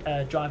effectively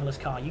a driverless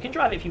car. You can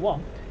drive it if you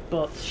want,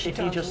 but if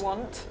you just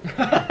want,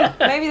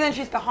 maybe then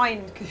she's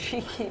behind because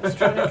she keeps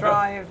trying to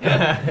drive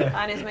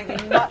and is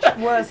making much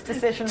worse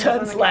decisions.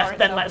 turns than the left, car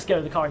then itself. lets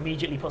go. The car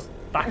immediately puts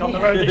back on the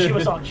road that she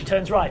was on. She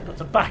turns right, puts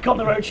her back on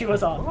the road she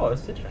was on. Oh,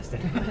 that's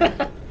interesting.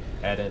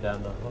 Headed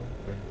down the hall.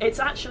 It's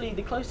actually,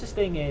 the closest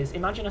thing is,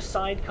 imagine a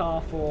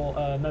sidecar for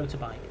a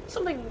motorbike.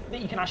 Something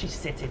that you can actually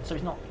sit in, so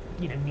it's not,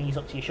 knees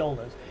up to your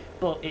shoulders,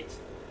 but it's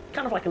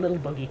kind of like a little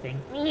buggy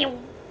thing. Okay.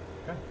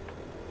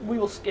 We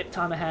will skip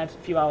time ahead,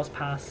 a few hours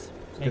pass.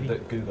 It's Maybe. good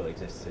that Google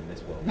exists in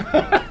this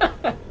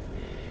world.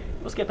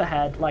 We'll skip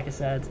ahead, like I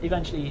said.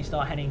 Eventually you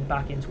start heading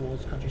back in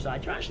towards the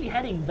countryside. You're actually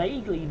heading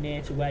vaguely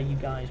near to where you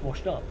guys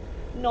washed up.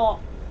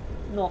 Not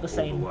the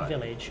same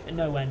village,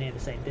 nowhere near the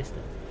same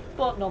distance.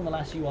 But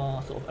nonetheless you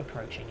are sort of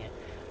approaching it.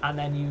 And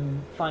then you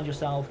find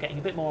yourself getting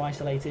a bit more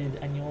isolated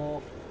and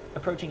you're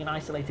approaching an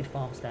isolated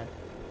farmstead.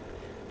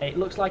 It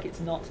looks like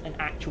it's not an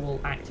actual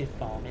active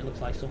farm. It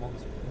looks like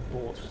someone's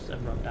bought a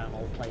run-down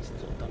old place and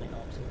sort of done it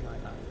up, something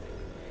like that.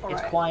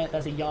 It's quiet,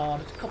 there's a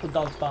yard, there's a couple of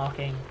dogs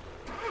barking.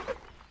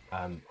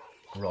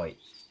 Right,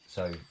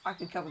 so... I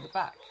could cover the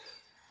back.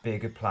 Be a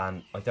good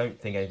plan. I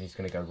don't think anything's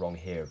going to go wrong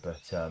here,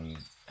 but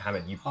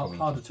Hamid, you probably...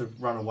 Harder to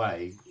run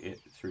away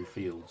through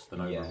fields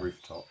than over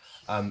rooftops.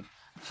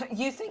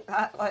 You think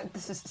that,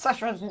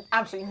 Sasha has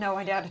absolutely no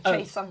idea how to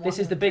chase someone. This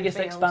is the biggest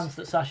expanse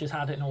that Sasha's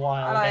had in a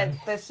while. And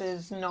this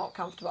is not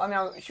comfortable. I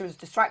mean, she was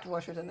distracted while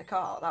she was in the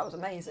car. That was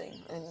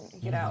amazing. And you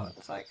get out,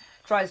 it's like,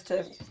 tries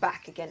to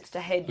back against a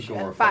hedge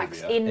and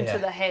backs into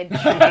the hedge.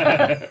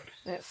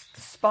 It's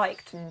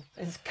spiked and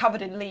is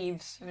covered in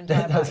leaves. I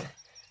was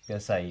going to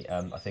say,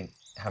 I think,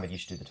 Hamid, you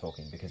should do the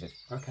talking, because if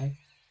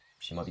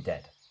she might be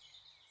dead.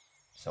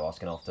 So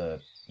asking after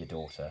your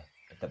daughter,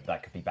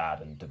 that could be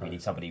bad, and we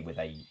need somebody with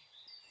a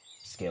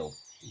skill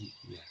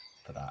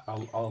for that.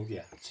 I'll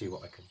see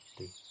what I can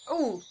do.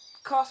 Oh,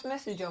 cast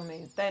message on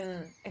me.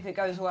 Then, if it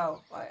goes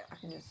well, I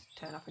can just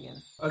turn up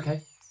again.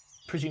 Okay.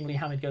 Presumably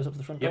Hamid goes up to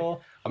the front door.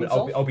 I mean,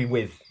 I'll be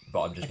with,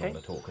 but I'm just not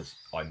going to talk because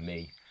I'm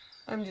me.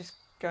 I'm just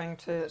going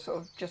to sort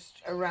of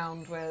just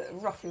around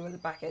roughly where the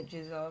back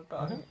edges are,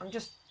 but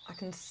I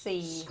can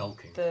see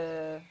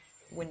the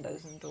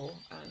windows and door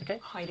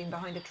and hiding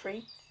behind a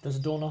tree. There's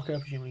a door knocker,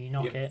 presumably you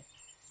knock it.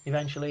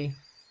 Eventually,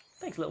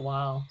 takes a little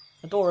while.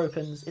 The door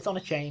opens, it's on a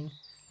chain.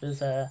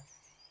 There's a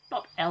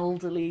not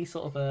elderly,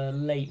 sort of a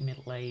late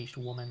middle-aged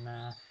woman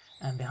there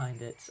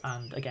behind it,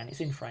 and again, it's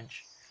in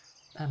French.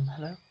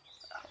 Hello?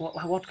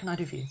 What can I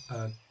do for you?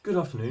 Good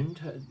afternoon.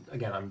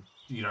 Again, I'm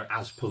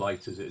as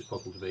polite as it is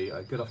possible to be.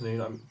 Good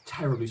afternoon. I'm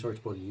terribly sorry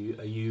to bother you.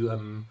 Are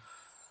you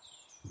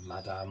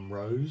Madame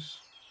Rose?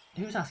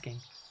 Who's asking?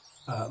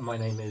 My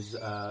name is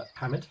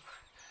Hamid.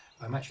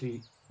 I'm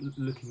actually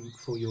looking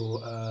for your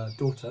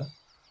daughter.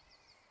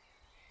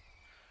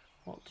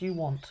 What do you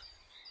want?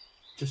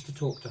 Just to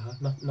talk to her,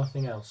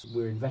 nothing else.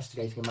 We're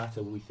investigating a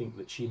matter we think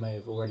that she may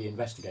have already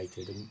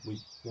investigated, and we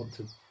want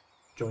to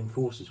join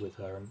forces with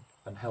her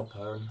and help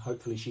her, and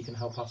hopefully she can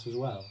help us as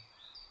well.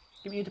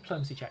 Give me a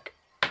diplomacy check.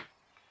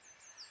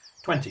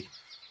 20.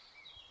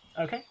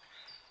 Okay.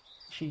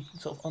 She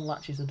sort of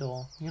unlatches the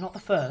door. You're not the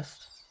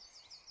first.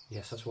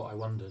 Yes, that's what I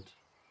wondered.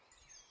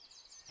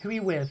 Who are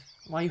you with?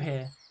 Why are you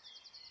here?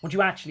 What do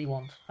you actually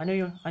want? I know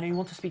you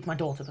want to speak to my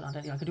daughter, but I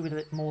don't think I could do with a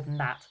bit more than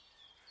that.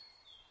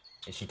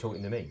 Is she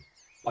talking to me?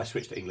 I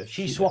switched to English.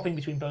 She's swapping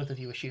between both of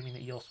you, assuming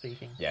that you're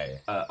speaking. Yeah.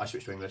 I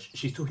switched to English.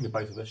 She's talking to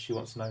both of us. She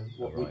wants to know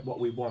what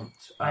we want.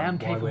 I am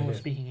why capable we're of here.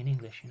 speaking in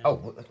English. You know?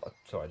 Oh,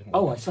 sorry, I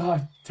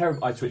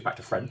didn't. I switched back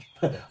to French.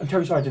 I'm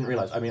terribly sorry, I didn't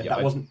realise. I mean, Yeah,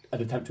 that wasn't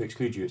an attempt to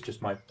exclude you. It's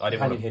just my I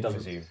didn't companion want here to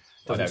doesn't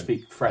presume.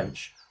 speak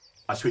French.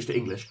 I switched to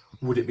English.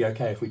 Would it be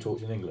okay if we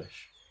talked in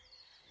English?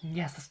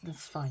 Yes,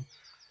 that's fine.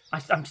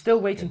 I'm still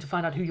waiting to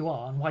find out who you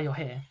are and why you're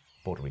here.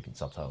 Puerto Rican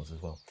subtitles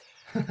as well.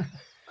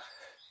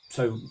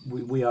 So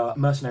we are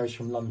mercenaries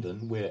from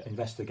London. We're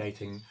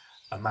investigating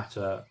a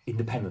matter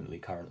independently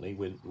currently.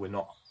 We're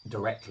not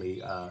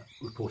directly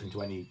reporting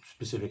to any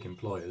specific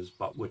employers,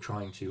 but we're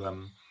trying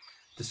to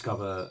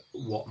discover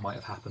what might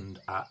have happened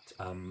at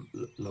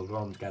La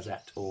Ronde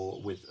Gazette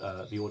or with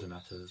the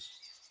Ordinators.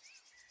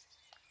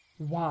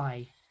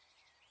 Why?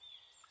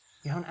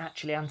 You haven't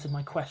actually answered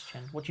my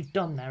question. What you've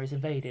done there is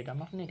evaded. I'm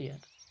not an idiot.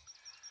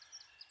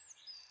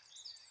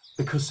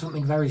 Because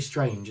something very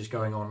strange is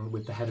going on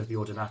with the head of the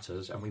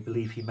Ordinators, and we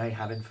believe he may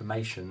have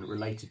information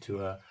related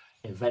to an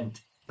event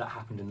that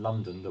happened in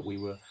London that we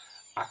were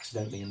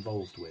accidentally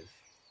involved with.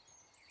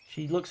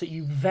 She looks at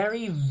you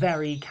very,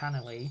 very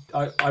cannily.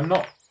 I'm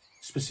not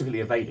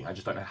specifically evading, I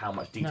just don't know how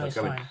much detail is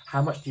going. fine.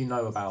 How much do you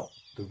know about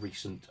the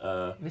recent...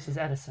 This is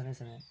Edison,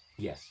 isn't it?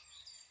 Yes.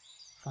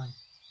 Fine.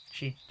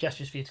 She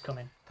gestures for you to come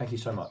in. Thank you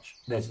so much.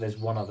 There's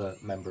one other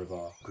member of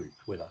our group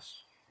with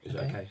us. Is it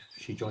okay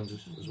if she joins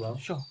us as well?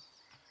 Sure.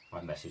 I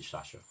message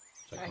Sasha.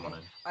 So come on in.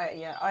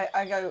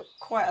 I go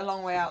quite a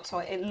long way out, so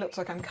it looks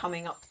like I'm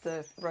coming up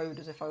the road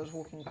as if I was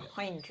walking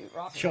behind you,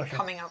 rather than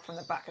coming out from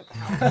the back of the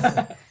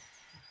house.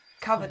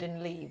 Covered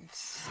in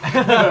leaves.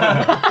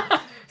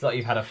 It's like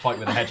you've had a fight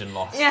with a hedge and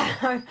lost. Yeah,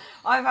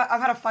 I've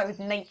had a fight with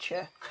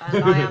nature,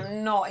 and I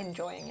am not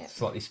enjoying it.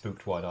 Slightly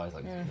spooked wide eyes.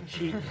 Like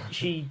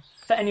She,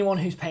 for anyone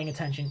who's paying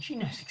attention, she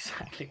knows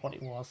exactly what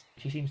it was.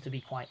 She seems to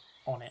be quite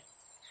on it.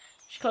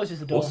 She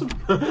closes the door. Awesome.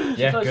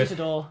 She closes the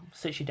door,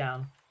 sits you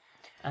down.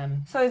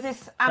 So is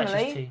this fetches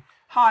Amelie? tea.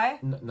 Hi.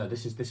 No,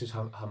 this is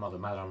her mother,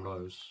 Madame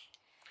Rose.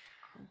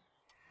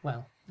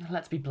 Well,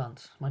 let's be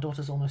blunt. My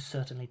daughter's almost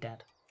certainly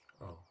dead.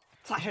 Oh.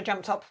 Sasha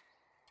jumps up,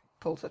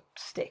 pulls a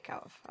stick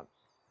out of her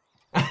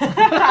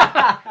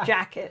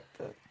jacket.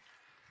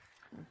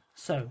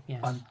 So, yes.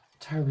 I'm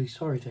terribly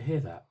sorry to hear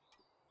that.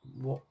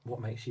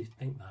 What makes you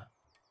think that?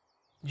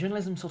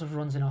 Journalism sort of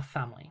runs in our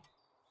family.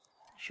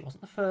 She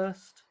wasn't the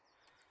first.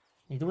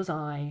 Neither was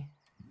I.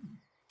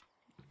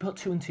 Put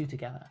two and two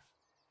together.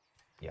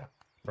 Yeah.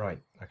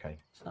 Right. Okay.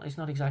 It's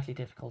not exactly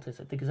difficult, is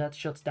it? The Gazette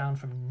shuts down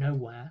from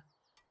nowhere.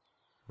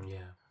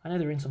 Yeah. I know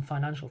they're in some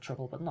financial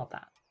trouble, but not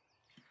that.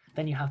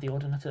 Then you have the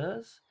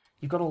Ordinateurs.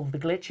 You've got all the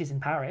glitches in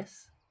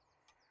Paris.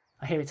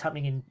 I hear it's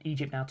happening in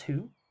Egypt now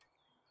too.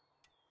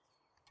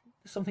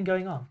 There's something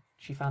going on.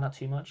 She found out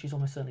too much. She's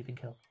almost certainly been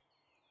killed.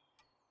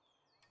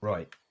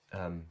 Right.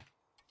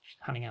 She's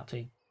handing out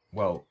tea.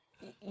 Well,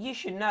 You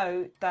should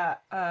know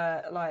that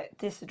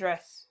this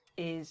address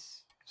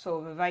is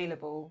sort of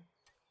available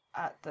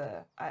at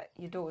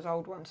your daughter's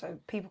old one, so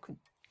people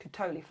could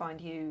totally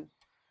find you,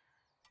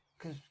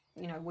 because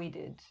we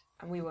did,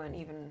 and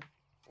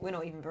we're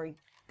not even very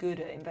good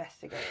at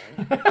investigating.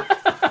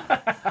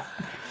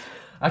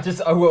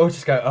 I will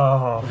just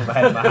go, from my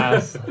head in my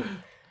hands.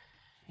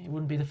 It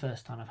wouldn't be the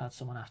first time I've had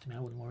someone after me. I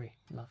wouldn't worry,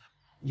 love.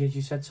 Yeah,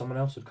 you said someone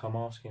else had come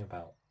asking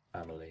about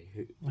Amelie.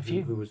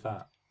 Who was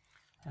that?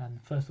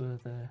 And first were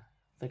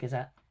the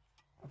Gazette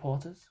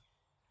reporters,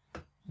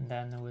 and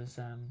then there was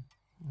a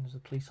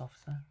police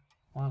officer a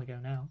while ago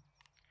now.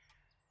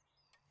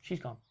 She's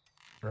gone.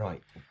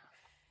 Right.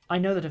 I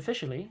know that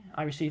officially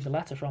I received a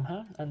letter from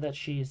her, and that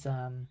she's,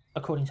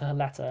 according to her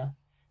letter,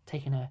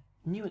 taken a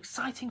new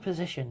exciting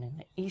position in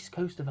the east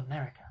coast of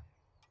America.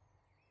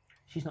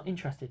 She's not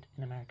interested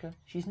in America.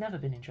 She's never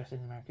been interested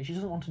in America. She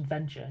doesn't want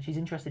adventure. She's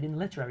interested in the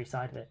literary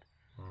side of it.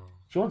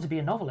 She wants to be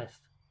a novelist.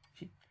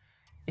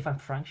 If I'm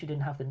frank, she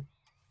didn't have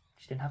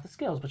the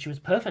skills, but she was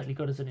perfectly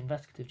good as an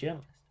investigative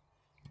journalist.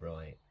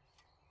 Right.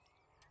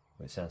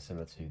 Well, it sounds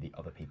similar to the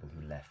other people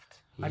who left.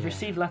 I've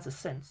received letters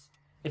since.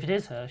 If it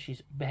is her,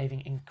 she's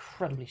behaving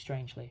incredibly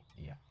strangely.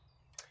 Yeah.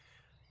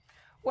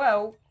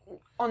 Well,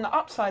 on the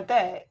upside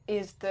there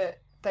is that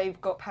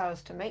they've got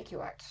powers to make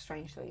you act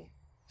strangely.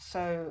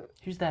 So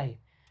who's they?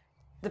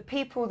 The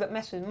people that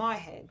mess with my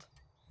head.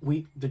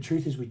 The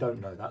truth is we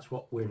don't know. That's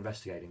what we're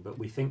investigating. But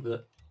we think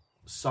that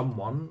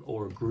someone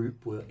or a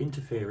group were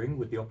interfering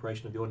with the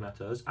operation of the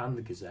Ordinateurs and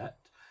the Gazette,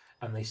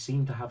 and they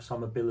seem to have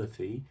some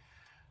ability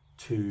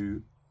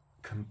to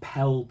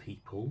compel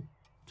people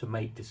to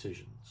make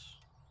decisions.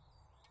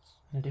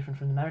 No different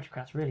from the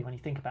meritocrats, really, when you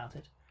think about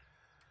it.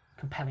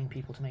 Compelling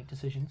people to make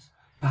decisions.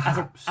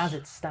 Perhaps. As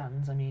it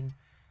stands, I mean...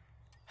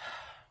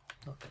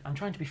 Look, I'm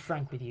trying to be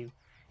frank with you.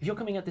 If you're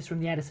coming at this from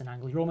the Edison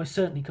angle, you're almost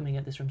certainly coming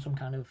at this from some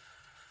kind of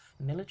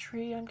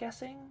military, I'm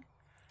guessing?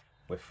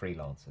 We're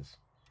freelancers.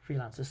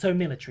 Freelancers. So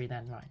military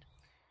then, right.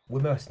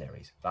 We're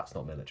mercenaries. That's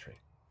not military.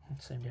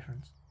 Same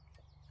difference.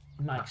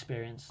 In my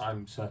experience.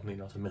 I'm certainly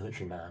not a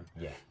military man,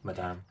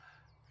 madame.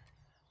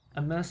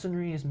 A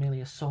mercenary is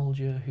merely a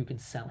soldier who can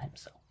sell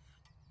himself.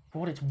 For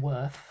what it's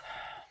worth,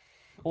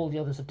 All the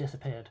others have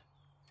disappeared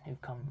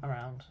who've come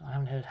around. I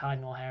haven't heard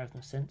hide nor hair of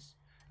them since.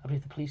 I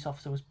believe the police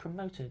officer was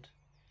promoted,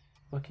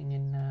 working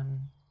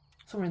in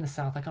somewhere in the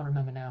south. I can't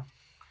remember now.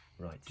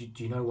 Right.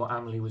 Do you know what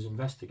Amelie was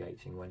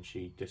investigating when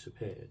she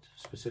disappeared,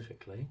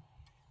 specifically?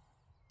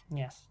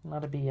 Yes,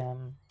 that'd be...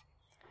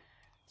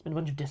 It's been a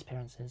bunch of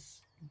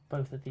disappearances,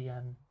 both at the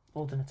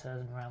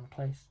ordinateurs and around the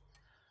place.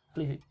 I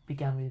believe it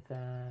began with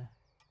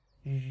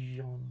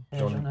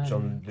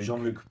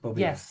Jean-Luc Bobier.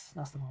 Yes,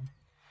 that's the one.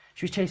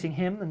 She was chasing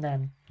him, and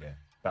then... Yeah,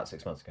 about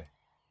 6 months ago.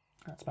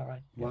 That's about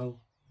right. Well,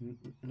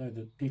 no,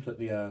 the people at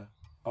the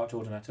Arch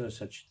Ordinateur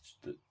said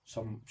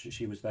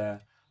she was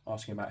there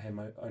asking about him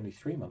only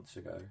 3 months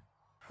ago.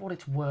 For what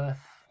it's worth,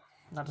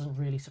 that doesn't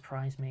really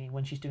surprise me.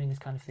 When she's doing this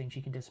kind of thing,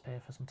 she can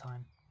disappear for some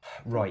time.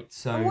 Right,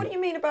 so... And what do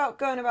you mean about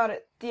going about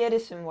it the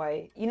Edison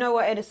way? You know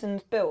what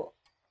Edison's built?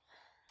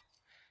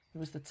 It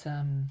was that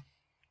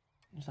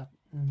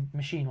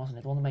machine, wasn't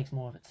it? The one that makes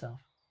more of itself.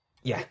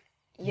 Yeah.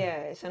 Yeah,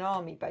 it's an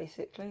army,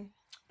 basically.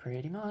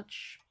 Pretty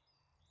much.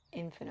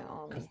 Infinite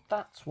army. Because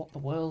that's what the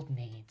world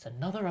needs.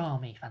 Another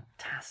army.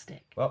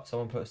 Fantastic. Well,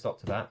 someone put a stop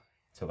to that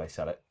until they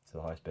sell it to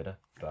the highest bidder.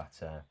 But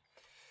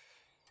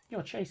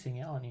you're chasing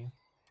it, aren't you?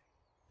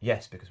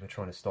 Yes, because we're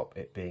trying to stop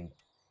it being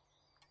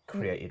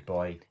created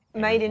by...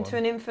 Made into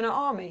an infinite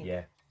army?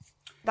 Yeah.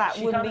 That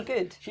wouldn't be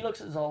good. She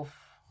looks at Zolf,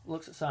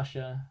 looks at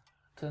Sasha,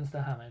 turns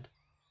to Hamid.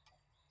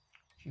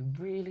 Do you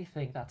really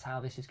think that's how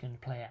this is going to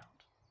play out?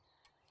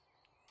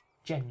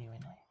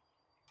 Genuinely.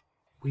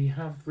 We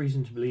have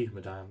reason to believe,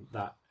 Madame,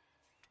 that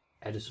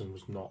Edison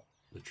was not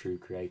the true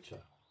creator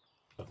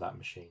of that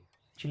machine.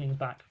 She leans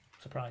back,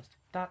 surprised.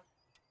 That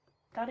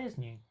is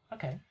new.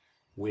 Okay.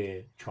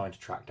 We're trying to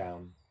track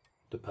down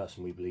the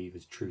person we believe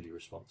is truly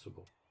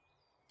responsible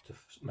to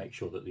make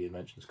sure that the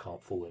inventions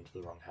can't fall into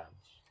the wrong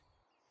hands.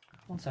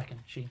 1 second.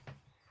 She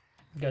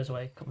goes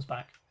away, comes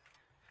back,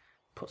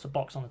 puts a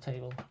box on the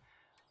table.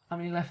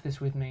 Amelie left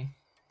this with me.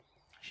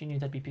 She knew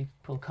there'd be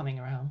people coming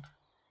around.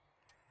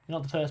 You're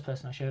not the first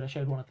person I showed. I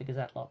showed one at the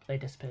Gazette lot. They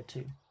disappeared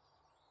too.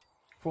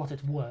 For what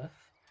it's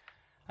worth,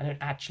 I don't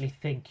actually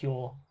think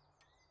you're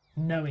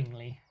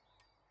knowingly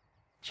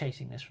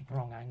chasing this from the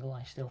wrong angle.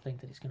 I still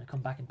think that it's going to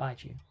come back and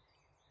bite you.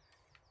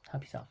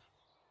 Help yourself.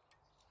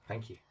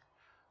 Thank you.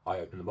 I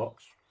open the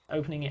box.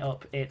 Opening it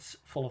up, it's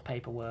full of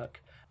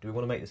paperwork. Do we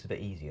want to make this a bit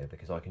easier?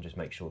 Because I can just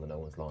make sure that no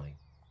one's lying.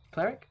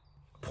 Cleric?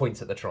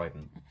 Points at the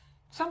trident.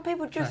 Some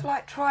people just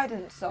like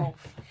tridents, Zolf.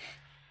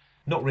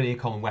 Not really a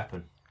common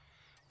weapon.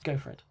 Go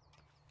for it.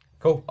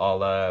 Cool.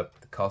 I'll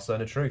cast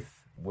Zone of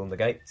Truth. Will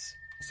negates.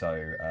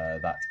 So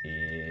that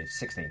is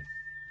 16.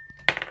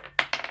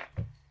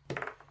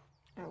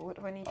 What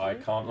do I need to I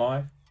do? can't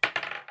lie.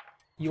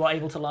 You are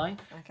able to lie?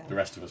 Okay. The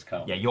rest of us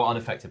can't. Yeah, you're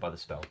unaffected by the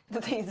spell.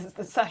 The thing is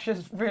that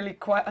Sasha's really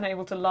quite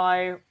unable to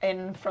lie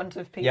in front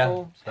of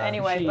people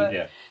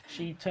anyway.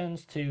 She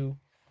turns to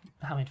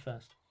Hamid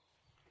first.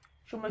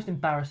 What's your most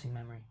embarrassing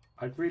memory?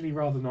 I'd really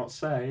rather not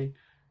say.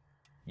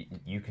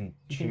 You can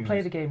choose. You can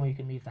play the game or you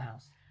can leave the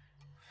house.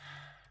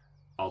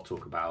 I'll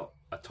talk about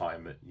a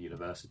time at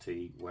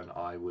university when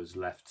I was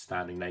left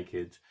standing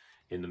naked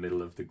in the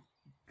middle of the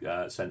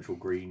central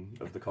green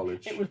of the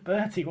college. It was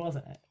Bertie,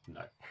 wasn't it?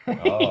 No.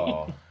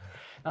 Oh.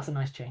 That's a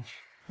nice change.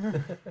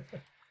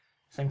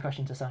 Same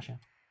question to Sasha.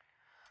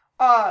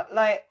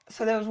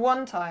 So there was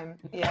one time,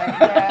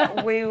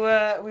 where we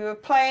were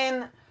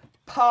playing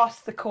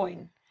pass the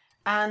coin,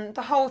 and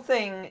the whole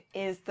thing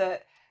is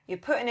that you're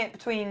putting it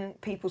between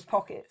people's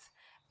pockets,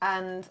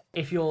 and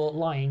if you're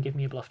lying, give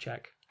me a bluff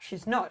check.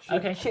 She's not.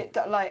 Okay.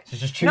 She's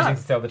just choosing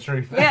to tell the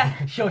truth.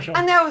 Yeah. Sure.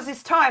 And there was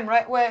this time,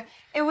 right, where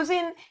it was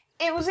in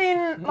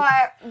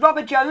like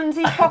Robert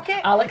Jones's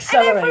pocket. I'll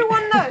accelerate. And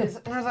everyone knows.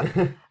 And I was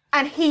like,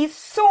 and he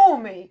saw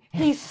me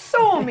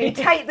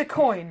take the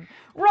coin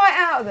right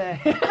out of there.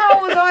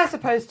 How was I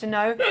supposed to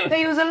know that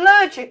he was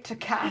allergic to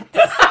cats?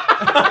 But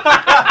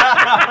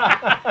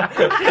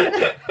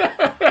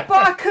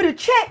I could have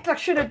checked. I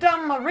should have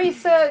done my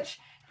research.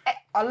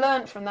 I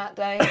learnt from that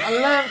day.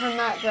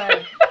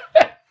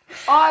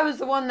 I was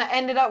the one that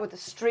ended up with the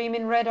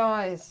streaming red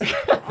eyes.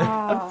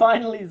 And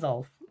finally,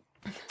 Zolf.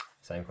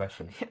 Same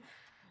question.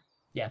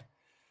 Yeah.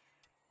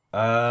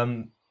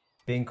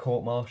 Being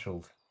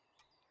court-martialed.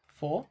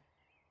 For?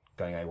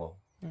 Going AWOL.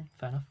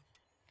 Fair enough.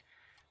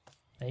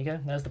 There you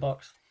go. There's the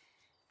box.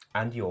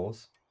 And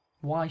yours.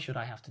 Why should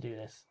I have to do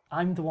this?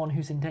 I'm the one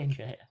who's in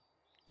danger here.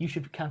 You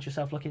should count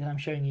yourself lucky that I'm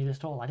showing you this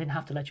doll. I didn't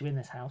have to let you in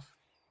this house.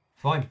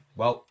 Fine.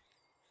 Well,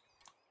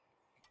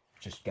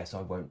 just guess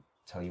I won't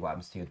tell you what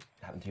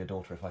happened to your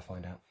daughter if I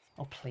find out.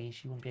 Oh,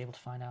 please, you wouldn't be able to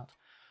find out.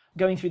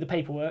 Going through the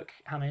paperwork,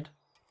 Hamid,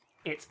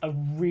 it's a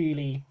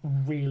really,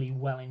 really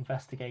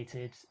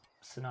well-investigated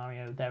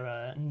scenario. There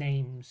are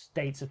names,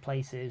 dates of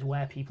places,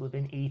 where people have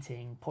been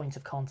eating, points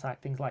of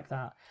contact, things like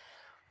that.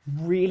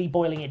 Really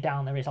boiling it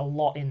down, there is a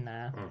lot in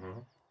there. Mm-hmm.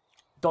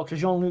 Dr.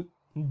 Jean-Luc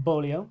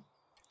Beaulieu,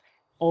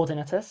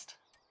 ordinatist,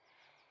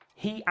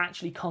 he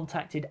actually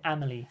contacted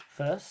Amelie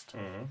first.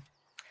 Mm-hmm.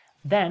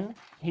 Then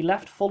he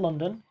left for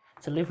London,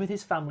 to live with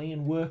his family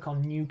and work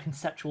on new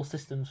conceptual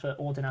systems for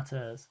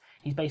ordinateurs.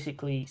 He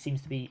basically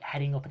seems to be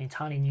heading up an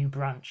entirely new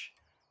branch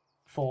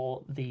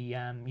for the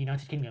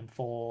United Kingdom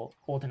for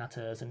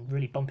ordinateurs and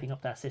really bumping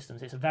up their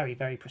systems. It's a very,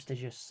 very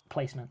prestigious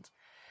placement.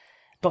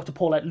 Dr.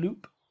 Paulette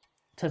Loop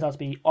turns out to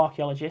be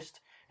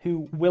archaeologist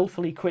who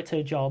willfully quit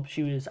her job.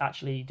 She was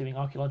actually doing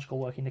archaeological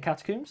work in the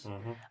catacombs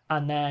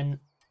and then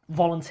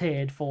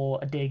volunteered for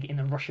a dig in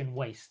the Russian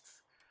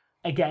wastes.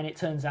 Again, it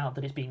turns out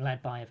that it's being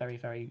led by a very,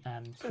 very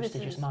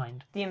prestigious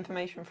mind. The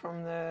information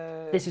from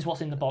the... This is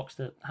what's in the box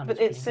that Hammond's...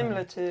 But it's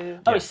similar to...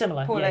 Oh, it's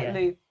similar. Paulette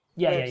Loop.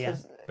 Yeah.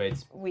 But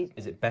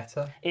is it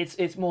better?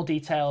 It's more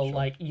detail. Sure.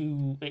 Like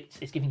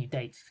it's giving you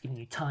dates, it's giving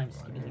you times,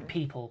 it's giving you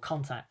people,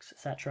 contacts,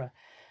 etc.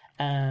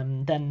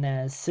 Then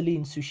there's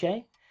Céline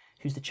Souchet,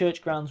 who's the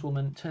church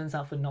groundswoman, turns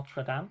out for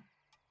Notre Dame,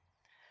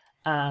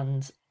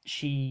 and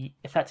she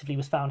effectively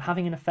was found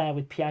having an affair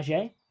with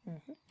Piaget,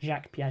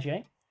 Jacques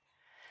Piaget,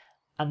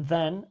 and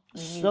then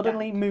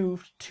suddenly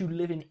moved to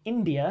live in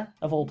India,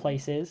 of all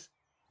places,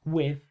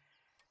 with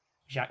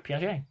Jacques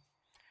Piaget.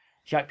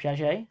 Jacques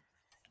Piaget,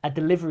 a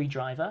delivery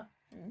driver,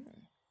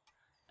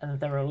 and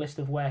there are a list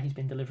of where he's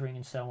been delivering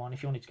and so on.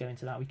 If you wanted to go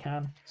into that, we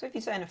can. So if you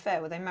say an affair,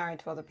 were they married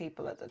to other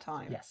people at the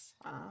time? Yes.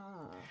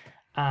 Ah.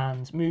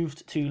 And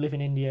moved to live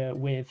in India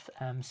with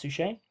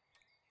Souchet.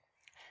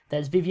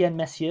 There's Vivienne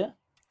Messier,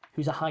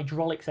 who's a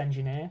hydraulics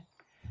engineer,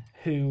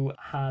 who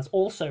has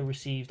also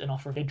received an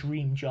offer of a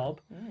dream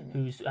job,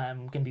 who's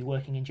going to be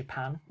working in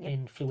Japan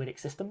in fluidic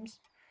systems.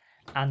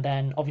 And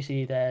then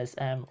obviously there's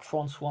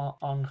François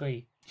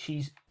Henry.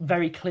 She's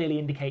very clearly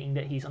indicating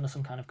that he's under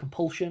some kind of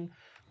compulsion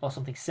or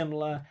something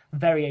similar,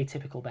 very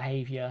atypical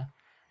behaviour,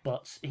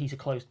 but he's a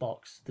closed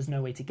box. There's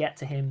no way to get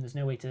to him, there's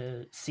no way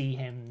to see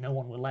him, no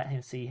one will let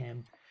him see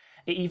him.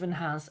 It even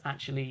has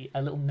actually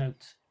a little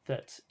note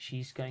that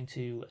she's going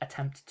to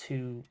attempt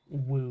to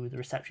woo the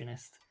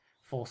receptionist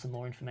for some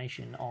more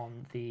information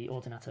on the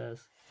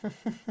ordinateurs.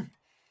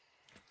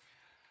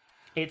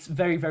 It's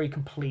very, very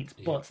complete,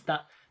 but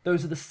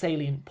those are the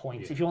salient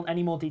points. If you want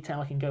any more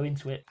detail, I can go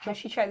into it. Has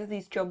she checked that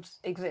these jobs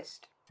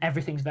exist?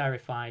 Everything's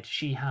verified.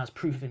 She has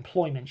proof of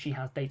employment. She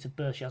has dates of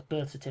birth. She has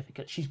birth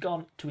certificates. She's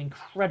gone to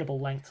incredible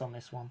lengths on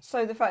this one.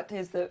 So the fact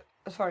is that,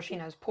 as far as she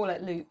knows,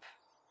 Paulette Loop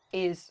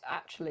is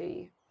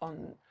actually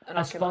on an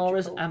As far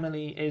as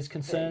Amelie is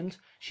concerned,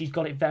 thing. She's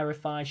got it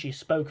verified. She's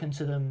spoken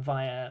to them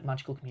via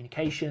magical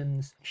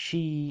communications.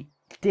 She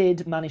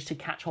did manage to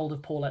catch hold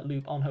of Paulette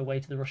Loop on her way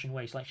to the Russian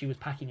waste, like she was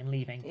packing and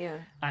leaving. Yeah.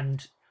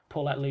 And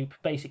Paulette Loop,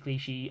 basically,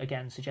 she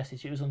again suggested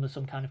she was under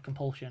some kind of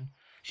compulsion.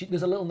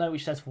 There's a little note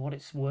which says, for what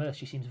it's worth,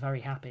 she seems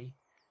very happy.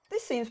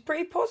 This seems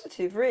pretty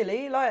positive,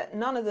 really. Like,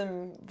 none of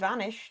them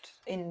vanished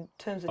in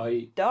terms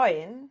of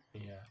dying.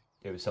 Yeah.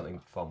 It was something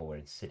far more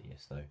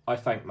insidious, though. I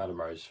thank Madame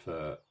Rose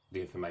for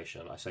the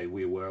information. I say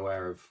we were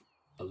aware of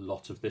a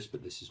lot of this,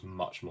 but this is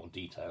much more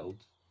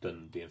detailed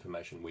than the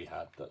information we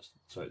had.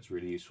 So it's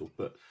really useful.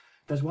 But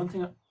there's one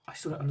thing I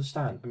still don't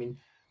understand. I mean,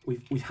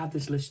 we've had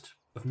this list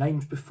of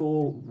names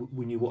before.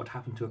 We knew what had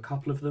happened to a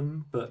couple of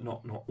them, but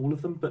not all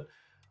of them. But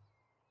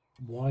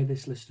why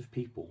this list of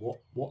people?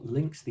 What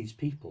links these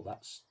people?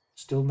 That's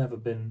still never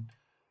been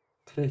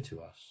clear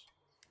to us.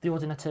 The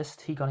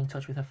ordinatist, he got in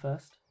touch with her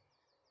first,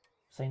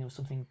 saying there was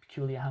something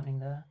peculiar happening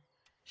there.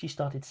 She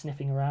started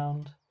sniffing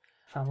around,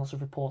 found lots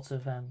of reports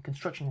of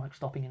construction work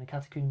stopping in the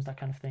catacombs, that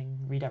kind of thing,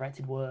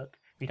 redirected work,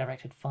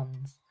 redirected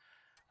funds.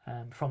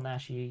 From there,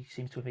 she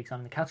seems to have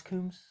examined the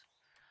catacombs.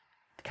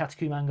 The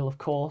catacomb angle, of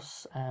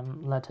course,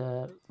 led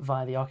her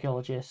via the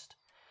archaeologist.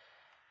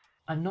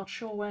 I'm not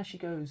sure why she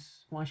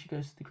goes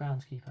to the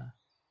groundskeeper.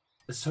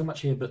 There's so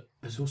much here, but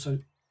there's also,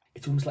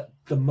 it's almost like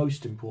the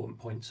most important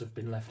points have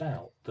been left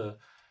out.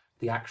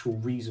 The actual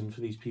reason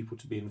for these people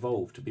to be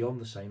involved, to be on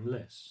the same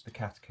list. The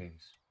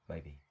catacombs,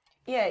 maybe.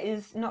 Yeah,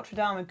 is Notre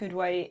Dame a good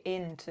way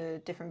into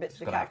different bits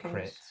of the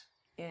catacombs?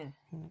 Yeah.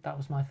 That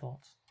was my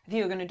thoughts. If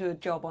you were going to do a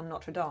job on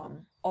Notre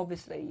Dame,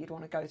 obviously you'd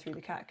want to go through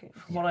the catacombs.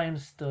 From what I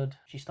understood,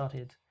 she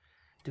started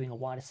doing a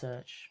wider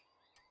search.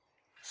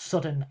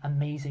 Sudden,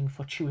 amazing,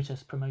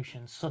 fortuitous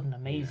promotions, sudden,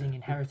 amazing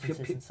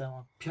inheritances, and so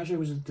on. Piaget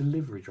was a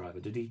delivery driver.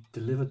 Did he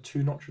deliver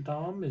to Notre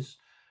Dame?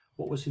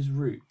 What was his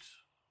route?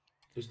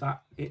 Is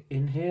that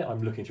in here?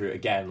 I'm looking through it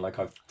again, like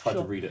I've tried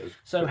to read it as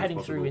So heading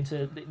through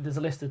into, there's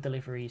a list of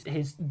deliveries.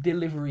 His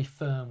delivery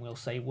firm, we'll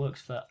say,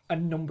 works for a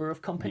number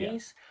of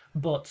companies,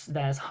 but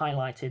there's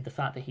highlighted the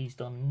fact that he's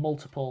done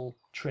multiple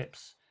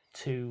trips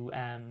to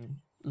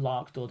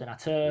L'Arc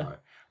d'Ordinateur,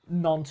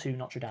 none to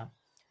Notre Dame.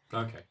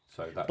 Okay,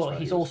 so that's. But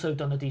he's also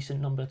done a decent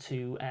number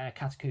to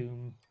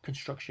catacomb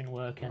construction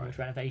work and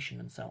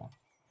renovation and so on.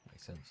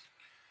 Makes sense.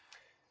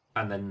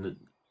 And then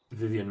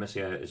Vivienne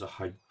Messier is a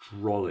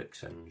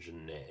hydraulics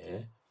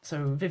engineer.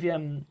 So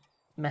Vivienne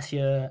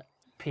Messier,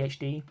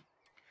 PhD,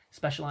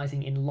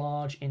 specialising in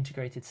large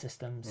integrated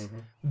systems,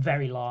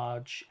 very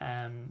large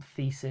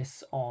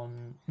thesis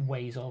on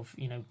ways of,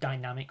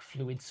 dynamic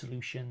fluid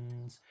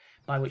solutions,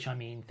 by which I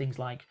mean things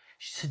like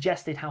she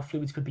suggested how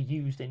fluids could be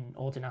used in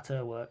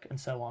ordinateur work and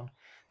so on.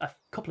 A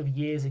couple of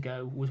years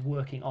ago was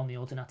working on the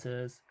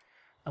ordinateurs,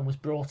 and was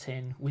brought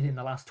in within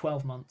the last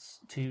 12 months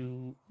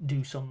to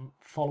do some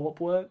follow-up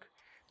work.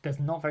 There's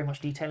not very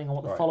much detailing on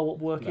what the follow-up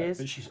work is.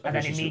 But she's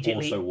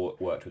immediately also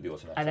worked with the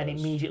Automata. And then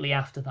immediately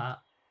after that,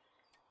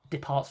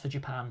 departs for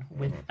Japan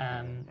with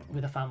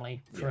a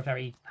family for a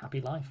very happy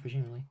life,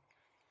 presumably.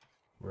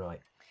 Right.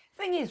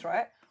 Thing is,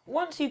 right,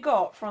 once you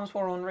got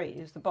Francois Henri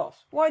as the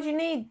boss, why do you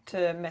need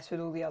to mess with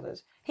all the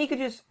others? He could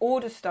just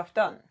order stuff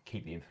done.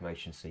 Keep the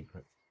information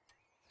secret.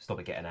 Stop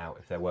it getting out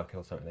if they're working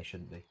on something they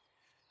shouldn't be.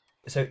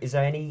 So is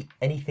there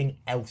anything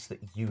else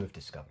that you have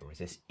discovered, or is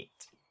this it?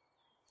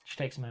 She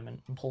takes a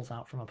moment and pulls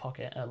out from her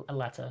pocket a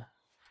letter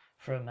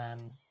from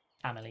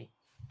Amelie.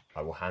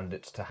 I will hand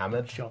it to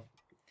Hamid. Sure.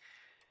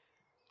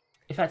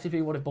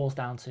 Effectively, what it boils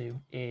down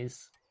to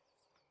is,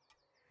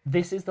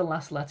 this is the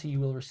last letter you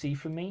will receive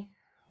from me,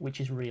 which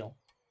is real.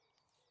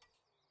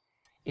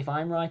 If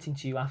I'm writing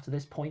to you after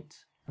this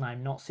point, and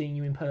I'm not seeing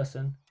you in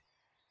person,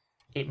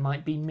 it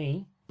might be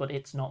me, but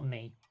it's not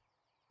me.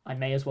 I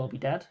may as well be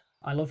dead.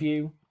 I love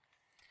you.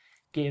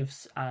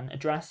 Gives an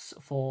address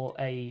for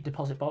a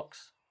deposit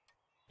box.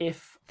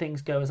 If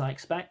things go as I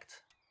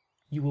expect,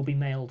 you will be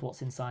mailed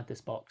what's inside this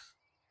box.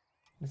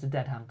 It's a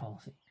dead hand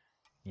policy.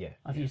 Yeah.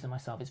 I've used it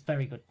myself. It's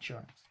very good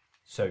insurance.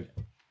 So,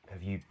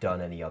 have you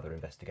done any other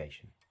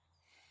investigation?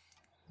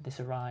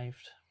 This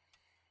arrived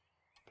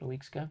a couple of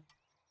weeks ago.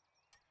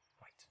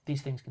 Right.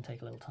 These things can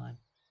take a little time.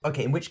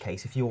 Okay, in which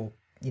case, if you're,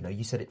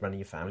 you said it running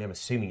your family, I'm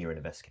assuming you're an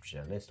investigative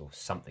journalist or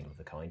something of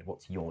the kind.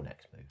 What's your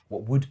next move?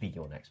 What would be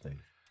your next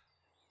move?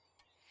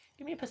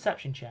 Give me a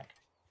perception check.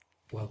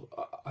 Well,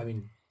 I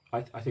mean,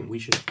 I think we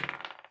should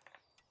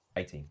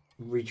 18.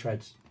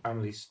 retread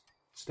Amelie's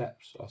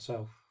steps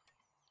ourselves.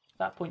 At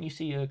that point, you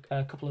see a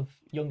couple of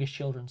youngish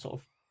children sort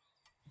of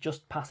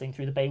just passing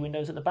through the bay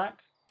windows at the back,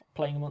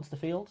 playing amongst the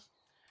fields.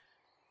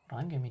 What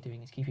I'm going to be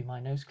doing is keeping my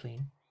nose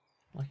clean,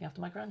 looking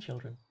after my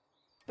grandchildren.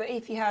 But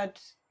if you had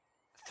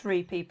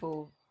 3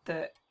 people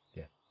that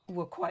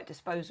were quite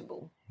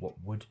disposable... What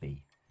would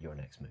be your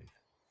next move?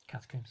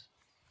 Catacombs.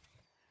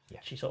 Yeah.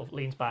 She sort of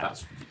leans back,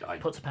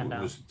 puts a pen down.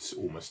 I was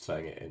almost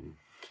saying it in...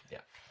 Yeah.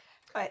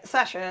 Right,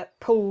 Sasha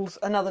pulls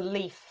another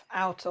leaf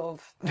out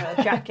of her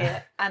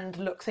jacket and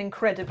looks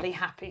incredibly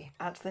happy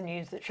at the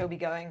news that she'll be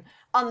going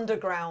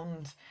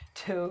underground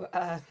to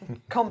a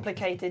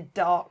complicated,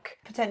 dark,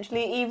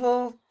 potentially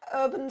evil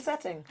urban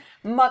setting.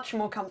 Much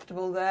more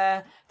comfortable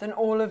there than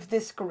all of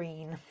this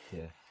green.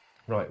 Yeah.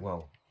 Right,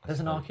 well... There's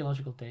an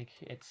archaeological dig.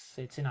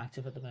 It's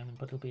inactive at the moment,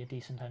 but it'll be a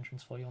decent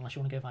entrance for you, unless you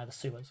want to go via the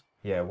sewers.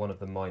 Yeah, one of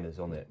the miners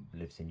on it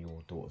lives in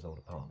your daughter's old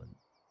apartment.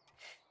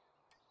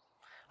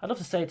 I'd love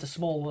to say it's a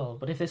small world,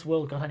 but if this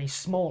world got any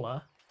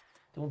smaller,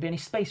 there won't be any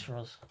space for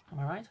us. Am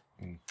I right?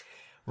 Mm.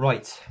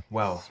 Right,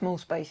 well... Small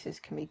spaces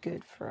can be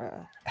good for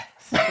a...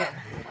 Stab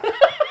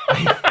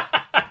in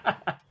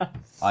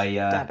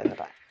the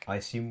back. I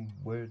assume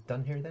we're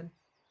done here then?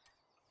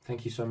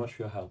 Thank you so much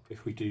for your help.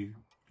 If we do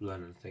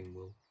learn anything,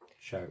 we'll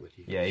share it with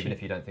you. Yeah, even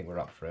if you don't think we're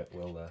up for it,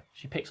 we'll...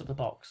 She picks up the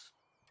box.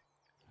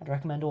 I'd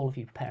recommend all of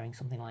you preparing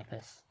something like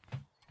this.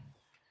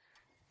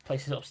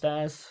 Places it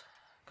upstairs,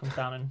 comes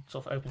down and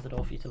sort of opens the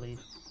door for you to leave.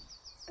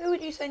 Who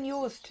would you send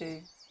yours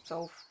to,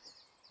 Zolf?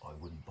 I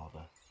wouldn't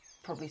bother.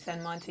 Probably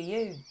send mine to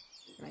you.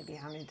 Maybe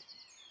Hamid.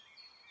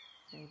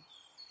 Maybe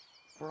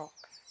Brock.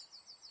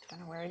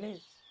 Don't know where he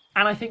lives.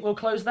 And I think we'll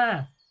close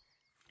there.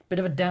 Bit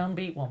of a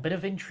downbeat one, bit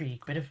of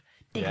intrigue, bit of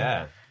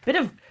digging, bit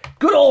of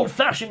good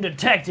old-fashioned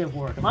detective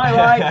work. Am I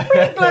right?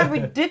 Pretty glad we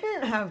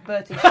didn't have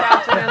Bertie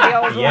shouting around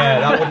the old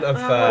Yeah, that wouldn't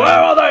have... Where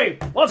are they?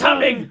 What's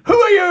happening? Who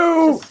are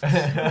you?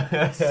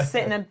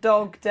 Sitting a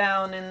dog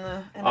down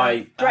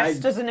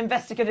dressed as an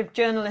investigative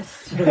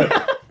journalist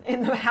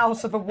in the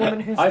house of a woman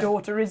whose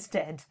daughter is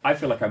dead. I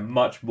feel like I'm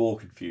much more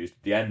confused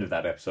at the end of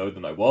that episode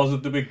than I was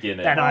at the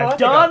beginning. Then I've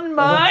done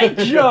my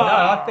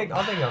job. I think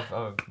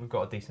we've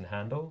got a decent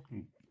handle.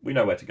 We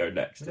know where to go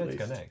next. We know where to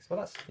go next. Well,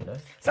 that's,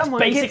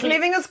 Someone keeps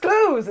leaving us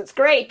clues. It's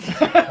great.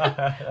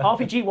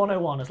 RPG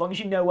 101. As long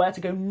as you know where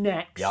to go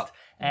next,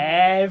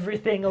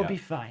 everything will be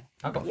fine.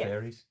 I've got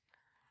theories.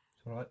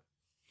 It's all right.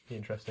 Be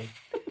interesting.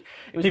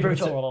 It was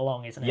brutal all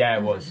along, isn't it? Yeah,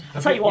 it was.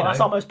 I'll tell you what, that's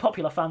our most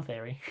popular fan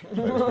theory. It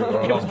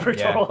was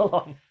brutal all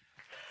along.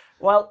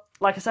 Well,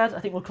 like I said, I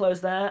think we'll close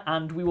there,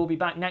 and we will be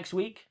back next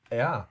week.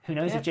 Yeah. Who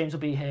knows if James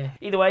will be here.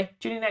 Either way,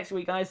 tune in next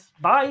week, guys.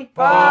 Bye.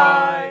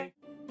 Bye.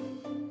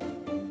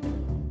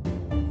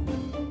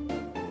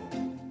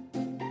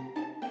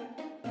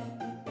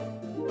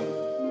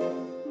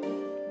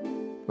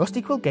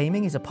 Rusty Quill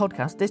Gaming is a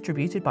podcast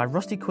distributed by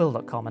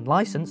rustyquill.com and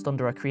licensed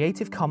under a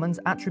Creative Commons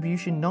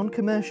Attribution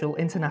Non-Commercial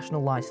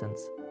International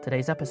License.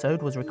 Today's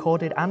episode was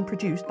recorded and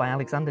produced by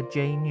Alexander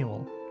J.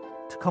 Newell.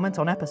 To comment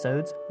on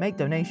episodes, make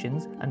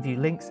donations, and view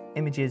links,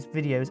 images,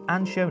 videos,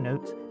 and show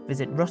notes,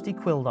 visit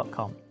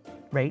rustyquill.com.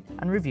 Rate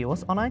and review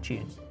us on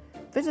iTunes.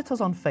 Visit us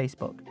on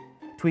Facebook.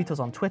 Tweet us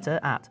on Twitter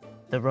at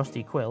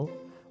 @TheRustyQuill,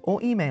 or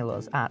email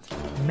us at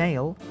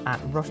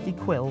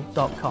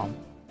mail@rustyquill.com.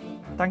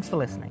 Thanks for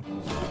listening.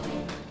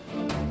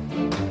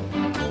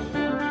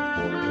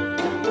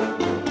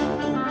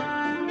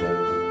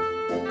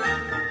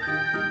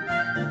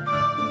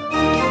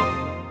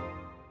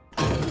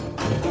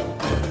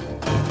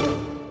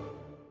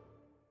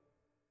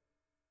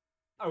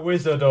 A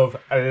wizard of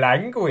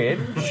language.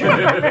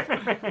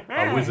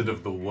 A wizard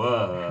of the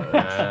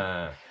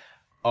word.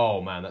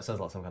 Oh man, that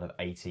sounds like some kind of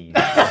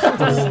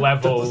 80s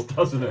level,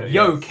 doesn't it?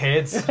 Yo,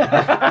 kids.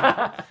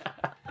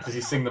 Does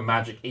he sing the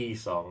Magic E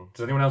song?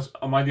 Does anyone else?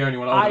 Am I the only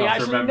one old enough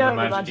to remember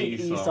the Magic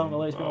E song?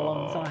 Although it's been a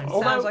long time.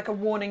 Sounds like a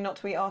warning not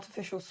to eat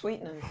artificial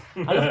sweeteners.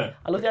 I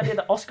love the idea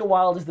that Oscar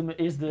Wilde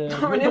is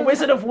the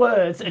Wizard of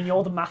Words, and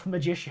you're the math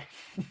magician.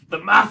 The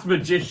math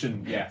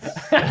magician, yes.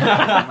 The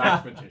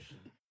math magician.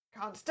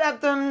 Can't stab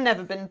them,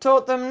 never been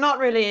taught them, not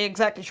really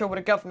exactly sure what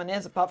a government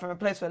is, apart from a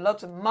place where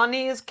lots of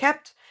money is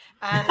kept,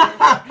 and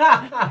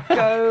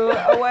go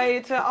away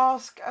to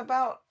ask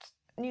about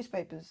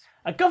newspapers.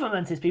 A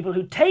government is people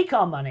who take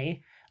our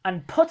money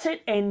and put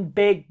it in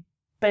big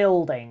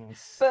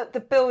buildings. But the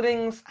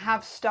buildings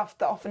have stuff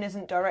that often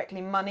isn't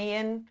directly money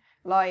in,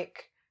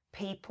 like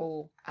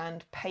people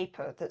and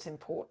paper that's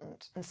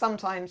important. And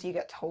sometimes you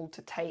get told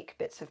to take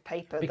bits of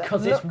paper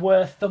because it's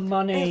worth the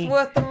money. It's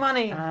worth the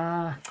money.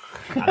 And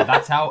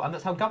that's how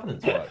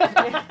governance works.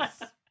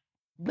 Yes.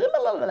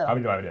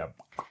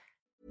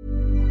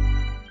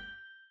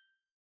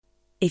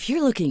 If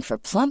you're looking for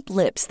plump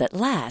lips that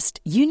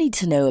last, you need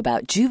to know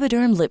about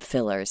Juvederm lip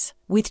fillers.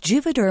 With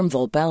Juvederm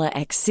Volbella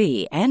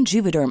XC and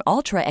Juvederm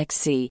Ultra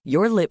XC,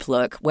 your lip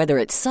look, whether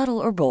it's subtle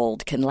or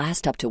bold, can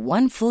last up to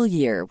 1 full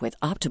year with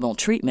optimal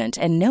treatment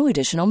and no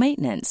additional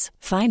maintenance.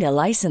 Find a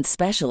licensed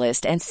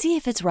specialist and see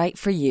if it's right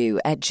for you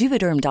at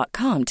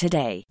Juvederm.com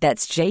today.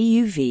 That's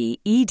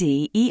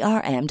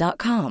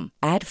JUVEDERM.com.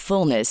 Add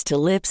fullness to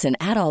lips in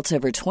adults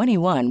over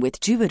 21 with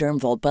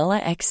Juvederm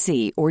Volbella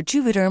XC or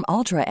Juvederm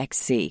Ultra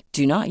XC.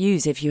 Do not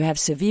use if you have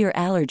severe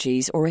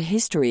allergies or a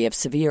history of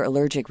severe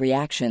allergic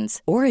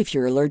reactions, or if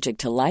you're allergic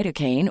to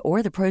lidocaine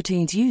or the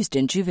proteins used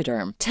in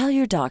Juvederm. Tell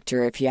your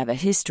doctor if you have a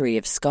history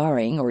of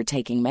scarring or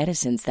taking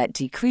medicines that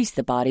decrease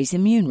the body's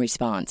immune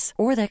response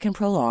or that can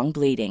prolong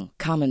bleeding.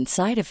 Common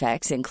side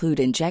effects include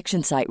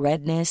injection site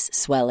redness,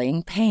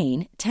 swelling,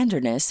 pain,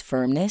 tenderness,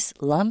 firmness,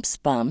 lumps,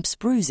 bumps,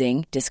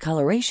 bruising,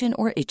 discoloration,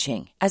 or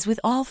itching. As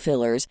with all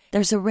fillers,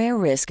 there's a rare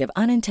risk of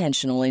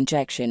unintentional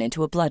injection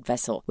into a blood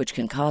vessel, which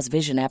can cause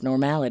vision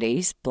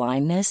abnormalities,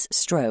 blindness,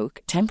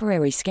 stroke,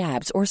 temporary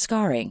scabs, or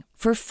scarring.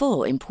 For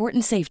full,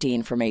 important safety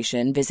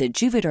information, visit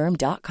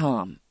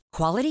Juvederm.com.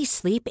 Quality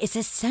sleep is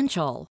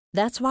essential.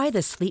 That's why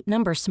the Sleep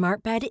Number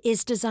Smart Bed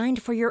is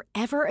designed for your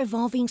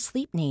ever-evolving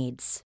sleep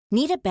needs.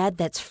 Need a bed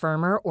that's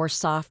firmer or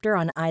softer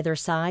on either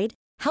side?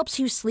 Helps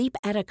you sleep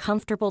at a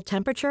comfortable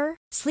temperature?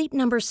 Sleep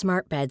Number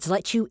Smart Beds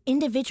let you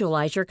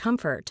individualize your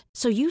comfort,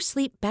 so you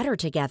sleep better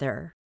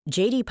together.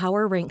 J.D.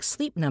 Power ranks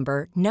Sleep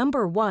Number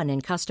number 1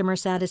 in customer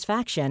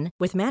satisfaction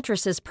with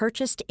mattresses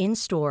purchased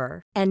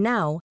in-store. And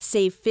now,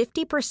 save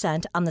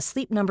 50% on the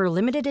Sleep Number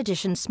Limited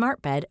Edition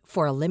Smart Bed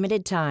for a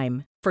limited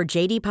time. For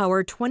J.D.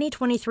 Power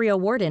 2023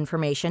 award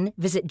information,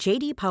 visit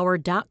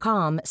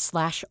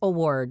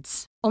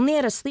jdpower.com/awards. Only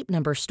at a Sleep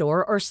Number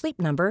store or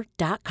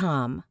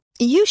sleepnumber.com.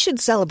 You should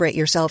celebrate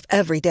yourself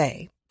every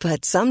day,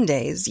 but some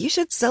days you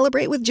should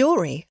celebrate with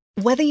jewelry.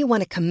 Whether you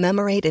want to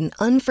commemorate an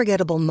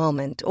unforgettable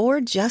moment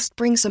or just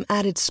bring some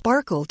added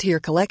sparkle to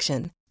your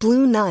collection,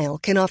 Blue Nile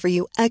can offer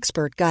you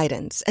expert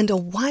guidance and a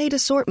wide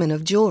assortment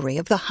of jewelry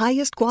of the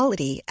highest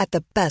quality at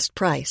the best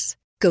price.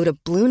 Go to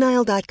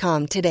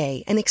BlueNile.com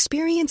today and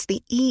experience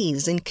the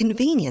ease and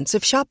convenience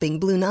of shopping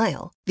Blue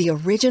Nile, the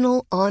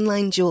original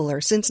online jeweler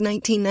since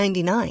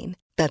 1999.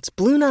 That's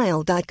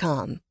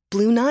BlueNile.com.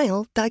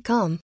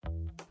 BlueNile.com.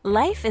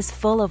 Life is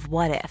full of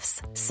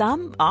what-ifs.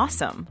 Some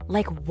awesome,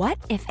 like what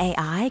if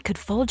AI could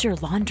fold your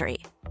laundry?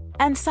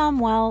 And some,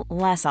 well,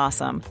 less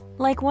awesome,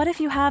 like what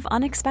if you have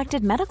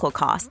unexpected medical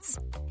costs?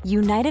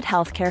 United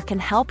Healthcare can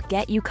help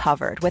get you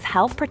covered with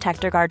Health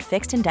Protector Guard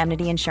fixed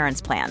indemnity insurance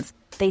plans.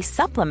 They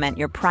supplement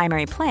your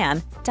primary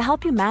plan to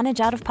help you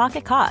manage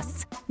out-of-pocket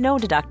costs. No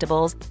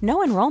deductibles,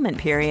 no enrollment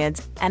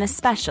periods, and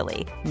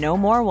especially no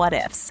more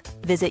what-ifs.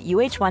 Visit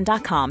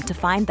uh1.com to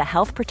find the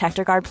Health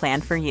Protector Guard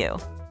plan for you.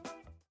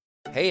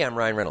 Hey, I'm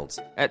Ryan Reynolds.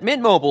 At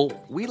Mint Mobile,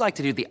 we like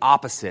to do the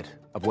opposite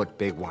of what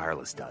Big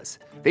Wireless does.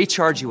 They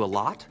charge you a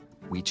lot,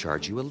 we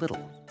charge you a little.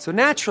 So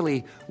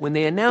naturally, when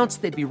they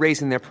announced they'd be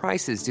raising their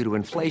prices due to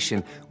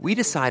inflation, we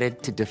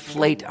decided to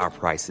deflate our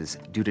prices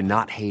due to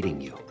not hating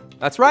you.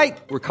 That's right.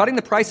 We're cutting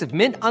the price of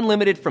Mint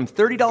Unlimited from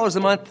 $30 a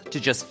month to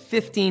just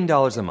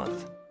 $15 a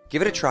month.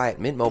 Give it a try at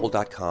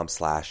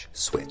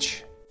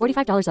mintmobile.com/switch.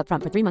 $45 up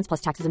front for 3 months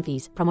plus taxes and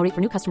fees. Promo rate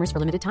for new customers for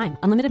limited time.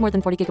 Unlimited more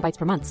than 40 gigabytes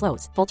per month.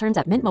 Slows full terms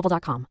at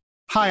mintmobile.com.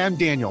 Hi, I'm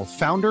Daniel,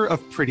 founder of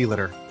Pretty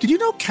Litter. Did you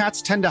know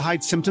cats tend to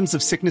hide symptoms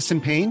of sickness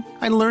and pain?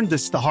 I learned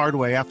this the hard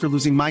way after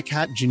losing my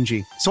cat,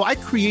 Gingy. So I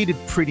created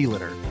Pretty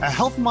Litter, a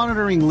health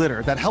monitoring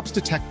litter that helps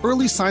detect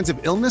early signs of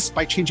illness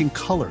by changing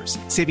colors,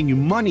 saving you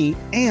money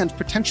and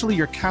potentially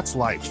your cat's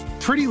life.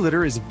 Pretty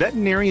Litter is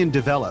veterinarian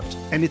developed,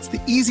 and it's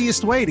the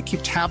easiest way to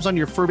keep tabs on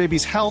your fur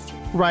baby's health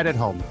right at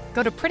home.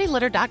 Go to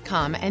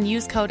prettylitter.com and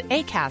use code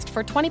ACAST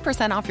for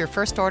 20% off your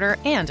first order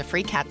and a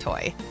free cat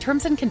toy.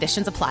 Terms and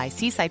conditions apply.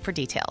 See site for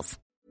details.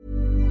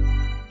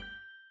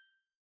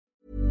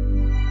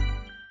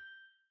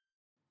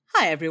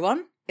 Hi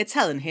everyone, it's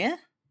Helen here,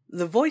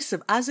 the voice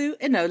of Azu,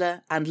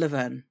 Enola, and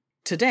Laverne.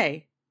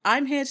 Today,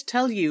 I'm here to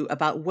tell you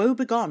about Woe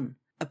Begone,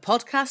 a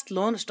podcast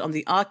launched on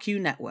the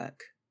RQ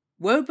network.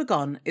 Woe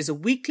Begone is a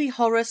weekly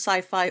horror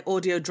sci-fi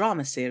audio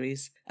drama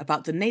series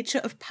about the nature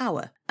of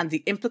power and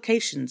the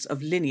implications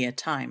of linear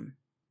time.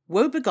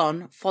 Woe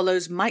Begone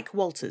follows Mike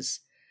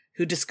Walters,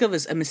 who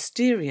discovers a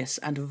mysterious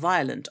and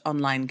violent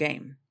online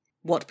game.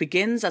 What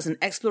begins as an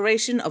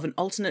exploration of an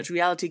alternate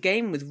reality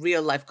game with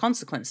real-life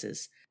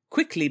consequences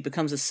quickly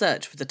becomes a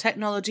search for the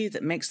technology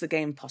that makes the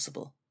game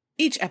possible.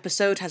 Each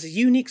episode has a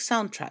unique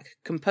soundtrack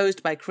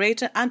composed by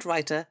creator and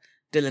writer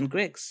Dylan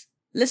Griggs.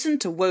 Listen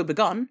to Woe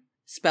Begone,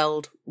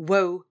 spelled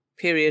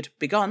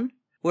woe.begone,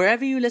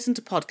 wherever you listen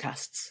to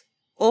podcasts.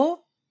 Or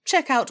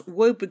check out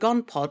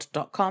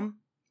woebegonepod.com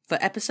for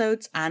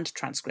episodes and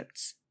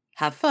transcripts.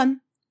 Have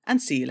fun,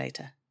 and see you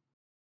later.